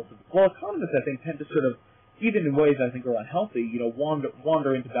the battles of the... Well, economists, I think, tend to sort of, even in ways I think are unhealthy,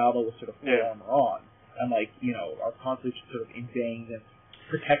 wander into battle with sort of full armor on. And are constantly sort of invading this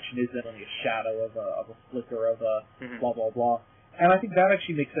protectionism, only a shadow of a flicker of a blah, blah, blah. And I think that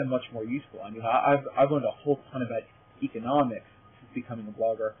actually makes them much more useful. I mean, I've learned a whole ton about economics since becoming a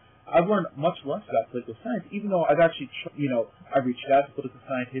blogger. I've learned much less about political science, even though I've actually, I've reached out to political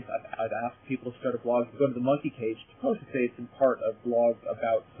scientists. I've asked people to start a blog, to go to the Monkey Cage, to post to say it's in part a blog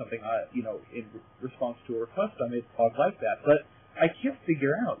about something, in response to a request I made a blog like that. But I can't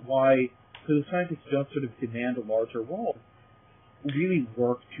figure out why political scientists don't sort of demand a larger role, really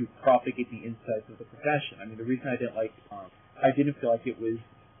work to propagate the insights of the profession. I mean, the reason I didn't I didn't feel like it was...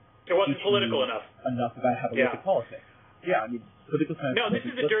 It wasn't political enough. Enough about how to look at politics. Yeah, I mean, political science... No, this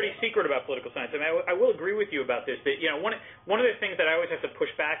is the dirty secret about political science. I mean, I will agree with you about this. That, one of the things that I always have to push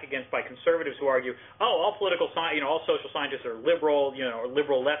back against by conservatives who argue, all political science, all social scientists are liberal, or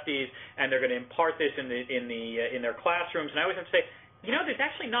liberal lefties, and they're going to impart this in their classrooms. And I always have to say, there's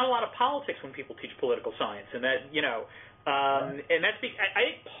actually not a lot of politics when people teach political science, and that, and that's I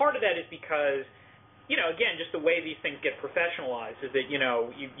think part of that is because, again, just the way these things get professionalized is that,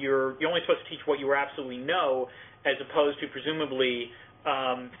 you're only supposed to teach what you absolutely know, as opposed to presumably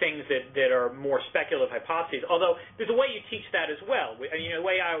things that are more speculative hypotheses. Although there's a way you teach that as well. I mean, the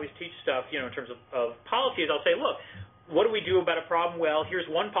way I always teach stuff, in terms of policy, is I'll say, look, what do we do about a problem? Well, here's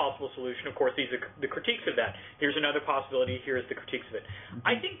one possible solution. Of course, these are the critiques of that. Here's another possibility. Here's the critiques of it.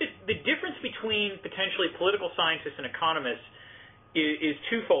 I think that the difference between potentially political scientists and economists is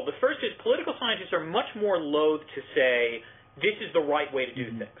twofold. The first is political scientists are much more loath to say this is the right way to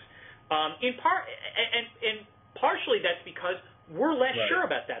do things. In part, and partially that's because we're less sure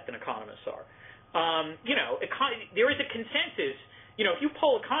about that than economists are. There is a consensus. If you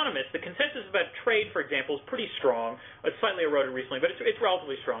poll economists, the consensus about trade, for example, is pretty strong. It's slightly eroded recently, but it's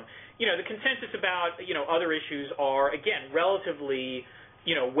relatively strong. The consensus about, other issues are, again, relatively,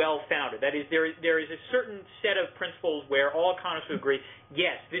 well-founded. That is, there is a certain set of principles where all economists would agree,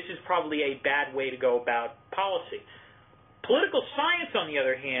 yes, this is probably a bad way to go about policy. Political science, on the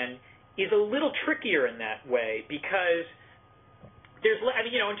other hand, is a little trickier in that way because there's,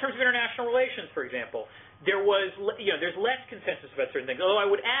 in terms of international relations, for example, there's less consensus about certain things. Although I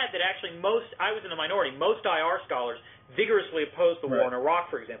would add that actually I was in the minority. Most IR scholars vigorously opposed the war in Iraq,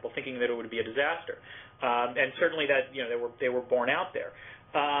 for example, thinking that it would be a disaster. And certainly that, they were borne out there.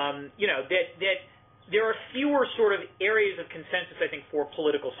 That there are fewer sort of areas of consensus, I think, for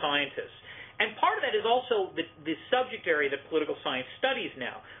political scientists. And part of that is also the subject area that political science studies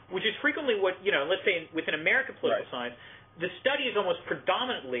now, which is frequently what, let's say within American political science, the study is almost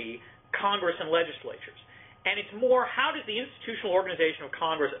predominantly Congress and legislatures. And it's more, how does the institutional organization of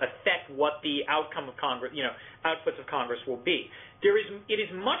Congress affect what the outcome of Congress, outputs of Congress will be? It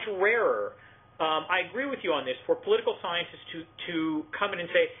is much rarer, I agree with you on this, for political scientists to come in and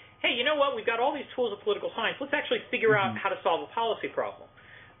say, hey, you know what, we've got all these tools of political science, let's actually figure out how to solve a policy problem.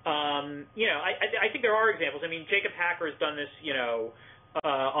 I think there are examples. I mean, Jacob Hacker has done this,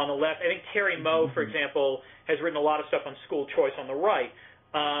 on the left. I think Terry Moe, for example, has written a lot of stuff on school choice on the right.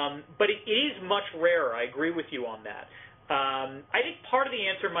 But it is much rarer. I agree with you on that. I think part of the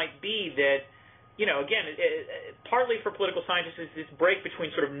answer might be that, again, partly for political scientists is this break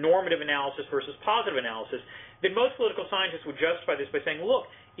between sort of normative analysis versus positive analysis, that most political scientists would justify this by saying, look,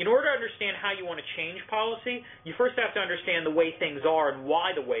 in order to understand how you want to change policy, you first have to understand the way things are and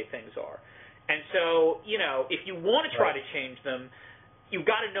why the way things are. And so, if you want to try to change them, you've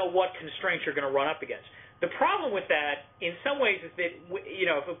got to know what constraints you're going to run up against. The problem with that, in some ways, is that,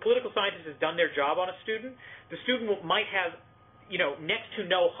 if a political scientist has done their job on a student, the student might have, next to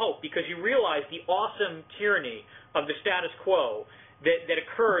no hope, because you realize the awesome tyranny of the status quo that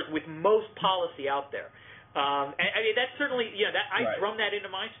occurs with most policy out there. And I mean, that's certainly, I drum that into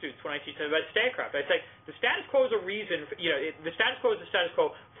my students when I teach them about statecraft. I say the status quo is a reason, the status quo is the status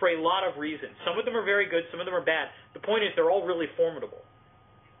quo for a lot of reasons. Some of them are very good, some of them are bad. The point is they're all really formidable.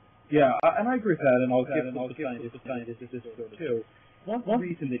 Yeah, and I agree with that, and I'll give scientists this sort of too. One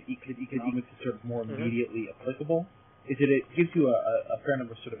reason that economics is sort of more immediately applicable is that it gives you a fair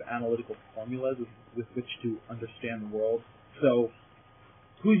number of sort of analytical formulas with which to understand the world. So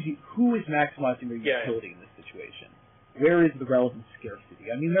who is maximizing their utility in this situation? Where is the relevant scarcity?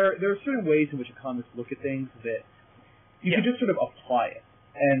 I mean, there are certain ways in which economists look at things that you can just sort of apply it.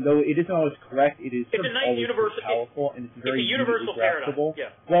 And though it isn't always correct, it is sort of always powerful, and it's very universal paradigm.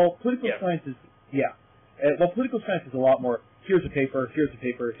 Yeah. Well, political science is political science is a lot more. Here's a paper. Here's a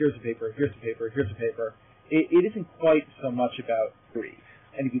paper. Here's a paper. Here's a paper. Here's a paper. It isn't quite so much about theory,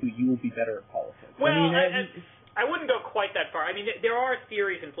 and you will be better at politics. Well, I wouldn't go quite that far. I mean, there are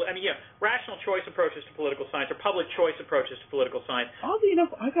theories in. Rational choice approaches to political science or public choice approaches to political science. Oddly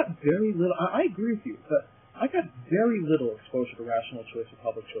enough, I got very little. I agree with you, but I got very little exposure to rational choice or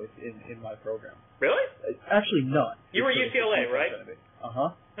public choice in my program. Really? Actually, none. You were UCLA, right?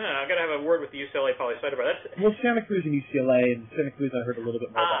 Uh-huh. I've got to have a word with the UCLA poli-sci about that. Well, Santa Cruz and UCLA, and Santa Cruz I heard a little bit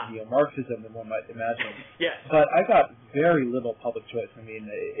more about neo-Marxism than one might imagine. Yes. But I got very little public choice. I mean,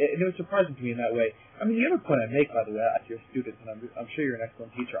 it was surprising to me in that way. I mean, the other point I make, by the way, to your students, and I'm sure you're an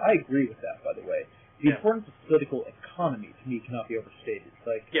excellent teacher, I agree with that, by the way. The importance of political economy, to me, cannot be overstated.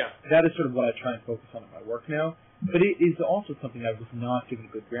 That is sort of what I try and focus on in my work now. But it is also something I was not given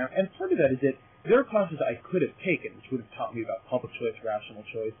a good ground. And part of that is that there are classes I could have taken which would have taught me about public choice, rational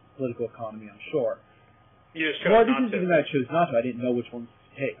choice, political economy, I'm sure. You just chose not to. Well, this isn't that I chose not to. I didn't know which ones to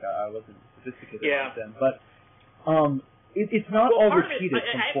take. I wasn't sophisticated enough then. But it's not all repeated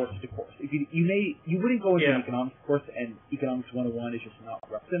from course to course. You wouldn't go into an economics course, and Economics 101 is just not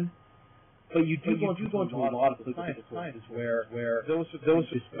relevant. But you do go into a lot of political sciences where those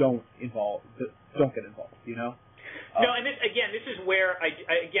just don't get involved, No, and this is where,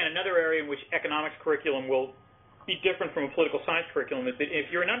 another area in which economics curriculum will be different from a political science curriculum is that if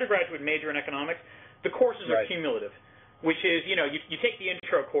you're an undergraduate major in economics, the courses are cumulative, which is, you take the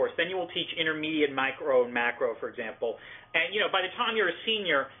intro course, then you will teach intermediate micro and macro, for example. And, by the time you're a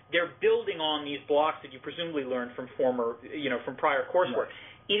senior, they're building on these blocks that you presumably learned from from prior coursework.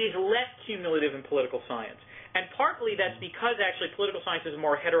 It is less cumulative in political science. And partly that's because actually political science is a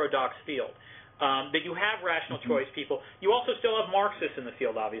more heterodox field. That you have rational choice people. You also still have Marxists in the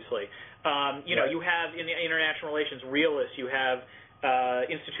field, obviously. You have in the international relations realists. You have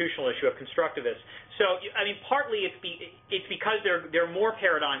institutionalists. You have constructivists. So, I mean, partly it's because there are more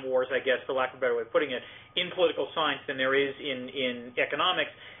paradigm wars, I guess, for lack of a better way of putting it, in political science than there is in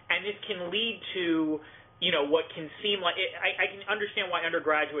economics. And this can lead to what can seem like I can understand why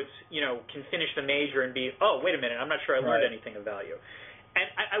undergraduates, can finish the major and be, oh, wait a minute, I'm not sure I learned anything of value. And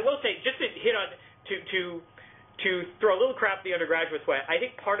I will say, just to hit on to throw a little crap the undergraduates' way, I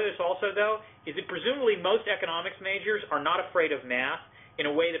think part of this also, though, is that presumably most economics majors are not afraid of math in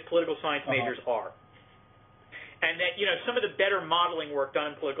a way that political science majors are. And that, some of the better modeling work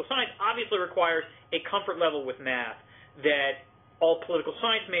done in political science obviously requires a comfort level with math that all political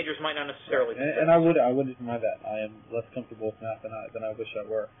science majors might not necessarily possess. And I would deny that. I am less comfortable with math than I wish I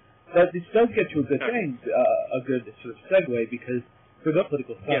were. But this does get to a good thing, a good sort of segue, because for the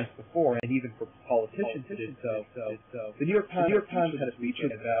political science before, and even for politicians did so. The New York Times had a feature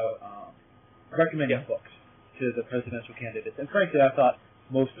about recommending books to the presidential candidates. And frankly, I thought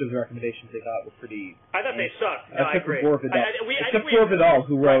most of the recommendations they got were pretty... I thought they sucked. No, I agree. Except Gore Vidal,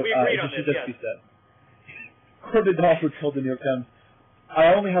 who wrote... we agreed on this, Gore Vidal, who told the New York Times,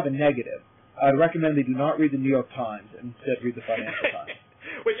 I only have a negative. I'd recommend they do not read the New York Times and instead read the Financial Times.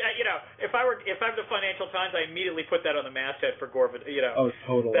 Which, if I'm the Financial Times, I immediately put that on the masthead for Gore Vidal. Oh,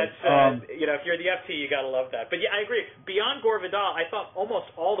 totally. That's, if you're the FT, you got to love that. But yeah, I agree. Beyond Gore Vidal, I thought almost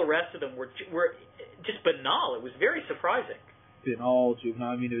all the rest of them were just banal. It was very surprising. Banal,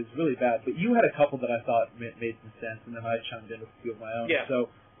 juvenile. I mean, it was really bad. But you had a couple that I thought made some sense, and then I chimed in with a few of my own. Yeah.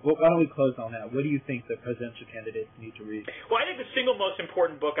 So why don't we close on that? What do you think the presidential candidates need to read? Well, I think the single most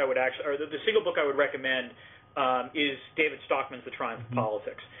important book I would the single book I would recommend is David Stockman's The Triumph of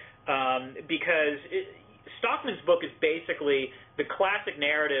Politics, because Stockman's book is basically the classic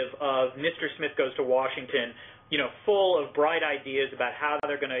narrative of Mr. Smith Goes to Washington, full of bright ideas about how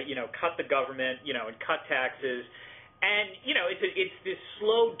they're going to, cut the government, and cut taxes. And, it's this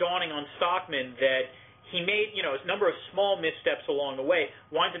slow dawning on Stockman that he made, a number of small missteps along the way,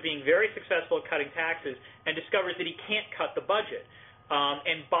 winds up being very successful at cutting taxes, and discovers that he can't cut the budget.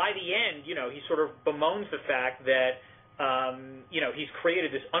 And by the end, he sort of bemoans the fact that, he's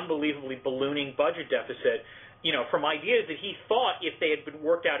created this unbelievably ballooning budget deficit, from ideas that he thought, if they had been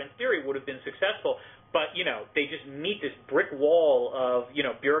worked out in theory, would have been successful. But, they just meet this brick wall of,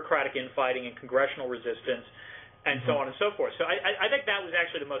 bureaucratic infighting and congressional resistance and so on and so forth. So I think that was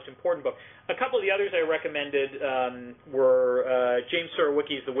actually the most important book. A couple of the others I recommended were James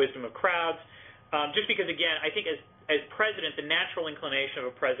Surowiecki's The Wisdom of Crowds, just because, again, I think as president, the natural inclination of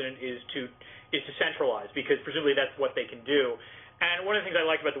a president is to centralize, because presumably that's what they can do. And one of the things I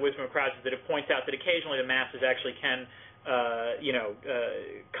like about The Wisdom of Crowds is that it points out that occasionally the masses actually can,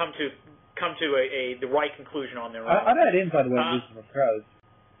 come to the right conclusion on their own. I'd add in, by the way, Wisdom of Crowds.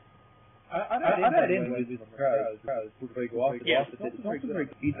 I'd add in Wisdom of Crowds before you go off. It's also very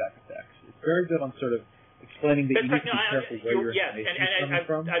good feedback effects. It's very good on sort of explaining that you need to be careful where your information is coming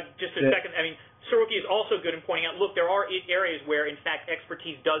from. Just a second. I mean, Surowiecki is also good in pointing out, look, there are areas where, in fact,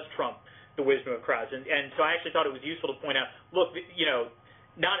 expertise does trump the wisdom of crowds. And so I actually thought it was useful to point out, look, you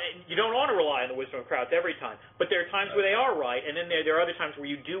don't want to rely on the wisdom of crowds every time, but there are times where they are right, and then there are other times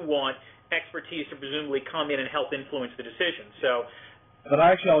where you do want expertise to presumably come in and help influence the decision. So. But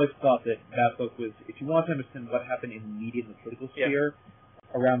I actually always thought that book was, if you want to understand what happened in the media and the political sphere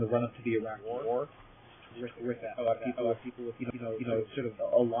around the run-up to the Iraq War, with that. People with, sort of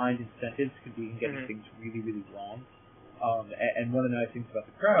aligned incentives can be getting things really, really wrong. And one of the nice things about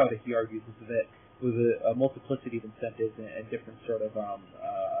The Crowd, as he argues, is that with a multiplicity of incentives and different sort of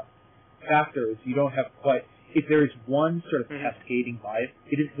factors, you don't have quite... If there is one sort of cascading bias,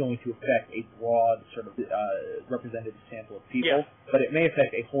 it is going to affect a broad sort of representative sample of people, but it may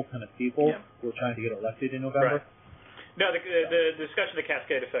affect a whole ton of people who are trying to get elected in November. Right. No, the discussion of the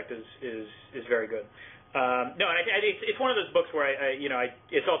cascade effect is very good. No, and it's one of those books where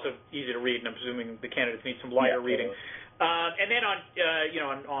it's also easy to read, and I'm presuming the candidates need some lighter reading. And then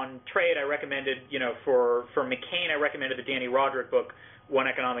on trade, I recommended for McCain, I recommended the Danny Roderick book, One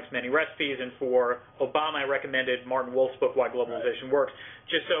Economics, Many Recipes, and for Obama, I recommended Martin Wolf's book, Why Globalization Works,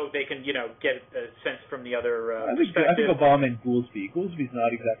 just so they can get a sense from the other perspective. I think Obama and Goolsby. Goolsby's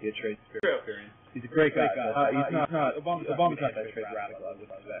not exactly a trade experience. He's a great guy. Obama's not that trade radical, I would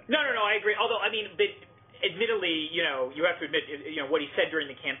say. No, I agree. Although, I mean, admittedly, you have to admit, what he said during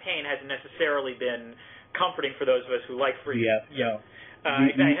the campaign hasn't necessarily been comforting for those of us who like free. The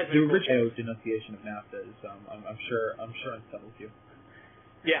original denunciation of NAFTA is, I'm sure, unsettles you.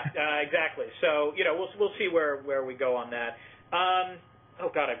 Yeah, exactly. So, we'll see where we go on that. Oh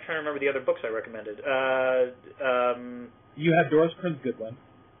God, I'm trying to remember the other books I recommended. You have Doris Kearns Goodwin.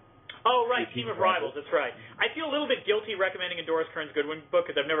 Oh, right, Team of Rivals. That's right. I feel a little bit guilty recommending a Doris Kearns Goodwin book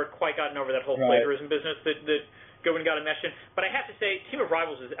because I've never quite gotten over that whole plagiarism business that Goodwin got enmeshed in. But I have to say, Team of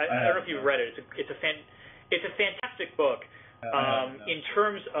Rivals is. I don't know if you've read it. It's a fantastic book in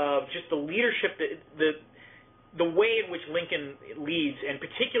terms of just the leadership, the way in which Lincoln leads, and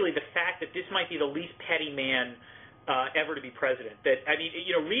particularly the fact that this might be the least petty man ever to be president. That, I mean,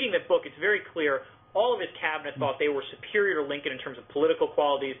 reading that book, it's very clear all of his cabinet thought they were superior to Lincoln in terms of political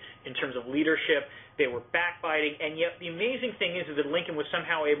qualities, in terms of leadership. They were backbiting, and yet the amazing thing is that Lincoln was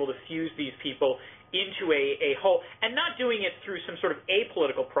somehow able to fuse these people into a whole, and not doing it through some sort of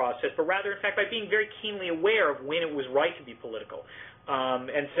apolitical process, but rather, in fact, by being very keenly aware of when it was right to be political.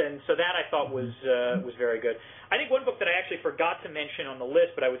 And so that I thought was very good. I think one book that I actually forgot to mention on the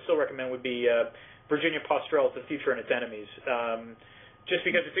list, but I would still recommend, would be Virginia Postrell's The Future and Its Enemies. Just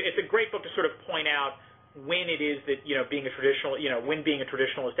because it's a great book to sort of point out when it is that being a traditional, when being a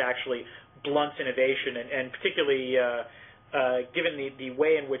traditionalist actually blunts innovation, and particularly given the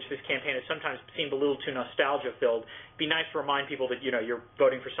way in which this campaign has sometimes seemed a little too nostalgia filled. It'd be nice to remind people that you're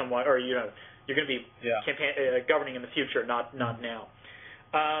voting for someone, or you're going to be governing in the future, not now.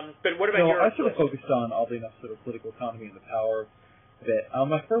 But what about your? I sort of focused on, oddly enough, sort of political economy and the power of it.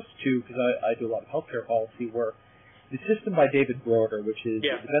 My first two, because I do a lot of healthcare policy, were The System by David Broder, which is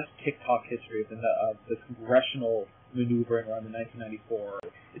the best TikTok history of the congressional maneuvering around the 1994.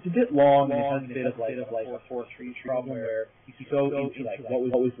 It's a bit long, and it has a bit of like a 4-3 problem where you go into like what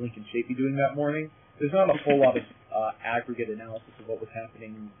was Lincoln Chafee doing that morning. There's not a whole lot of aggregate analysis of what was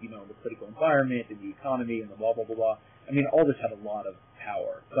happening, in the political environment and the economy and the blah blah blah blah. I mean, all this had a lot of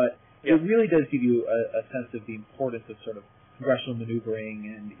power, but it really does give you a sense of the importance of sort of congressional maneuvering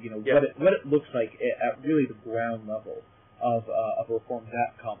and what it looks like at really the ground level of a reform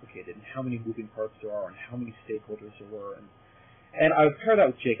that complicated, and how many moving parts there are, and how many stakeholders there were, and I would pair that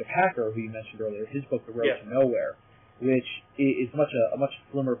with Jacob Hacker, who you mentioned earlier, his book The Road to Nowhere, which is a much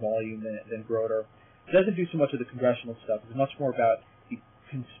slimmer volume than Broder. It doesn't do so much of the congressional stuff. It's much more about the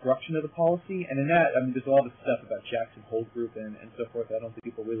construction of the policy, and in that, I mean, there's a lot of stuff about Jackson Hole Group and so forth that I don't think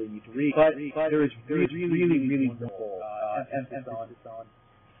people really need to read. But there is really wonderful emphasis on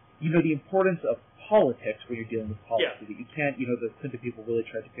the importance of politics when you're dealing with policy. That you can't, the Clinton people really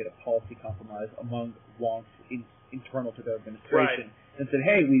tried to create a policy compromise among wants internal to their administration, and said,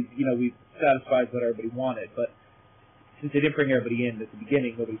 hey, we've satisfied what everybody wanted, but since they didn't bring everybody in at the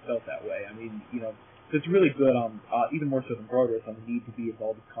beginning, nobody felt that way. I mean, so it's really good on, even more so than Broder, on the need to be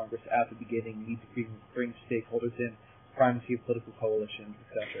involved with Congress at the beginning, need to bring stakeholders in, primacy of political coalitions, et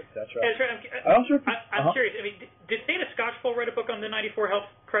cetera, et cetera. I'm curious. I mean, did Theda Skocpol write a book on the '94 health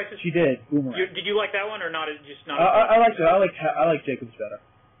crisis? She did. Boomerang. Did you like that one or not? Just not. I liked it. I like Jacob's better.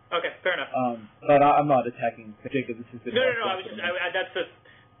 Okay, fair enough. But I'm not attacking Jacob. This has been no. That's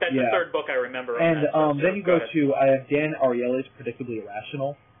the third book I remember. And then you go to I have Dan Ariely's Predictably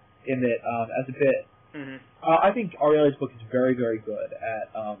Irrational, in that as a bit. Mm-hmm. I think Ariely's book is very, very good at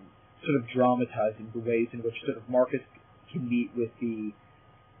sort of dramatizing the ways in which sort of markets can meet with the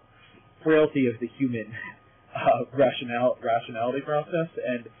frailty of the human rationality process,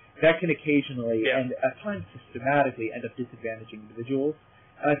 and that can occasionally and at times systematically end up disadvantaging individuals.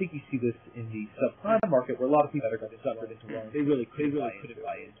 And I think you see this in the subprime market, where a lot of people that are suffered into loans they really couldn't buy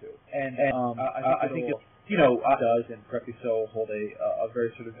into. And I think it does, and correctly so, hold a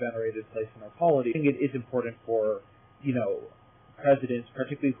very sort of venerated place in our polity. I think it is important for presidents,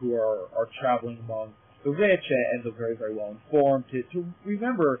 particularly who are traveling among the rich and the very, very well informed, to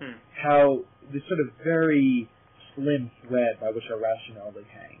remember how the sort of very slim thread by which our rationality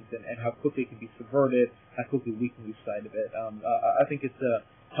hangs, and how quickly it can be subverted, how quickly we can lose sight of it. I think it's a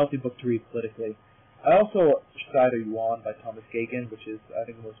healthy book to read politically. I also Side Are You On by Thomas Gagin, which is, I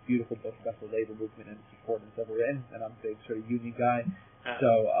think, the most beautiful book about the labor movement and support it's ever written, and I'm a big sort of union guy, so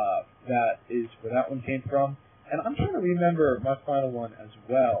that is where that one came from. And I'm trying to remember my final one as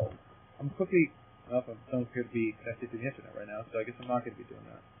well. I don't appear to be connected to the internet right now, so I guess I'm not going to be doing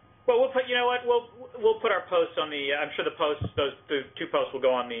that. Well, we'll put. You know what? We'll put our posts on the. I'm sure the two posts will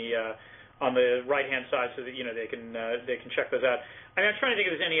go on the right-hand side, so that they can check those out. I mean, I'm trying to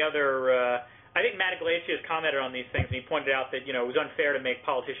think if there's any other. I think Matt Iglesias commented on these things, and he pointed out that it was unfair to make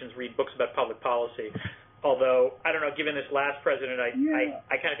politicians read books about public policy. Although I don't know, given this last president, I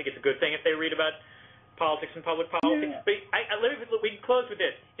kind of think it's a good thing if they read about politics and public policy. Yeah. But we can close with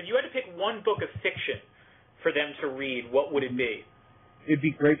this. If you had to pick one book of fiction for them to read, what would it be? It'd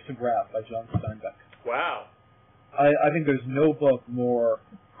be Grapes of Wrath by John Steinbeck. Wow. I think there's no book more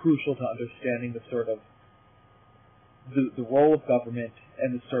crucial to understanding the sort of the role of government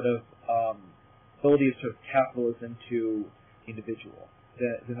and the sort of ability of sort of capitalism to individual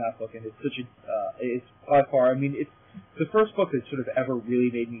than that book. And it's such a it's by far. I mean, it's the first book that sort of ever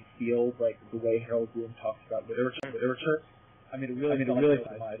really made me feel like the way Harold Bloom talks about literature. I mean, it really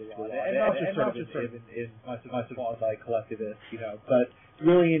put my eyes to it. And not just sort of in my quasi-collectivist, but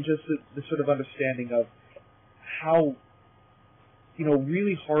really in just the sort of understanding of how,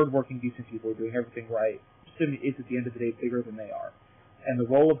 really hard-working, decent people are doing everything right. Is at the end of the day bigger than they are. And the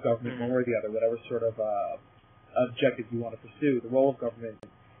role of government, one way or the other, whatever sort of objective you want to pursue, the role of government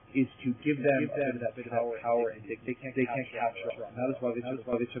is to give them that bit of power, and they can't capture it. And that is why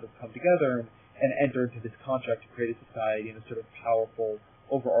they sort of come together and enter into this contract to create a society and a sort of powerful,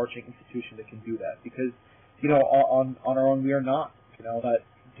 overarching institution that can do that. Because, on our own we are not, but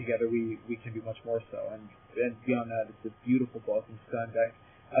together we can be much more so. And beyond that, it's a beautiful book, and Steinbeck,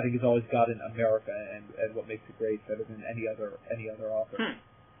 I think, has always gotten America and what makes it great better than any other author.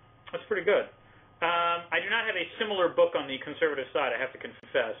 That's pretty good. I do not have a similar book on the conservative side, I have to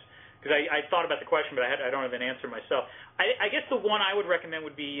confess, because I thought about the question, but I don't have an answer myself. I guess the one I would recommend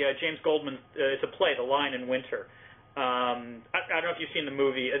would be James Goldman's, it's a play, The Lion in Winter. I don't know if you've seen the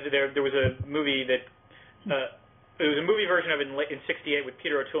movie. There was a movie that, there was a movie version of it in '68 with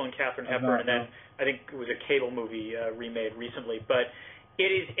Peter O'Toole and Katharine Hepburn, and then I think it was a cable movie remade recently. But it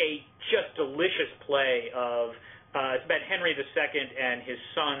is a just delicious play of, it's about Henry II and his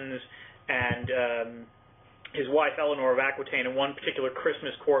sons and his wife Eleanor of Aquitaine in one particular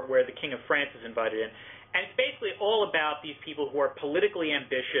Christmas court where the King of France is invited in. And it's basically all about these people who are politically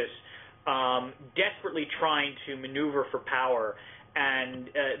ambitious, desperately trying to maneuver for power, and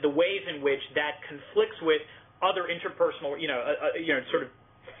the ways in which that conflicts with other interpersonal, sort of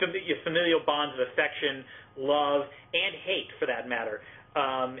familial bonds of affection, love, and hate, for that matter.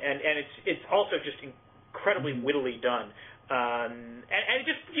 And it's also just incredibly wittily done. And it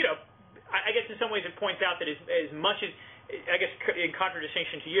just, I guess in some ways it points out that as much as, I guess in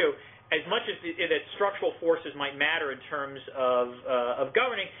contradistinction to you, as much as that structural forces might matter in terms of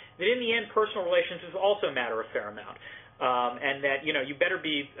governing, that in the end personal relations also matter a fair amount. And that, you better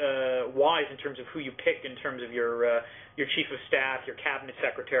be wise in terms of who you pick in terms of your chief of staff, your cabinet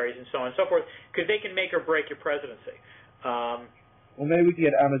secretaries, and so on and so forth, because they can make or break your presidency. Well, maybe we can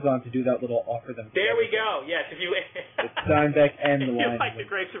get Amazon to do that little offer them. There we go. Yes, if you Steinbeck and the line. You like the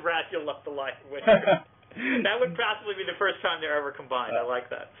grapes of wrath, you'll love the line. That would possibly be the first time they're ever combined. I like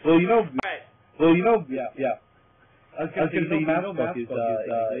that. Well, right. Yeah. I was going to say, Matt's book is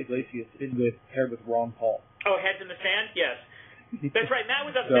Iglesias paired with Ron Paul. Oh, Heads in the Sand? Yes. That's right. Matt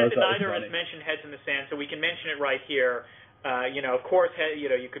was upset that neither of us mentioned Heads in the Sand, so we can mention it right here. Of course, you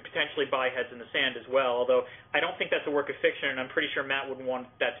could potentially buy Heads in the Sand as well, although I don't think that's a work of fiction, and I'm pretty sure Matt wouldn't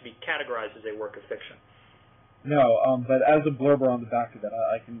want that to be categorized as a work of fiction. No, but as a blurber on the back of it,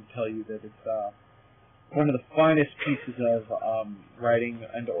 I can tell you that it's one of the finest pieces of writing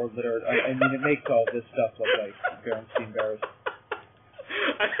or literature. I mean, it makes all this stuff look like Berenstein Bears.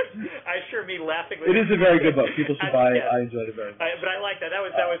 I sure me laughing. It is a very good book. People should buy it. I enjoyed it very much. But I like that. That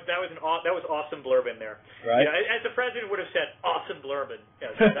was awesome blurb in there. Right. As the president would have said, awesome blurb.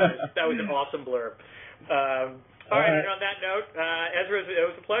 Yes, that was an awesome blurb. All right. And on that note, Ezra, it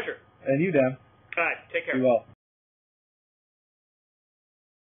was a pleasure. And you, Dan. All right. Take care. Be well.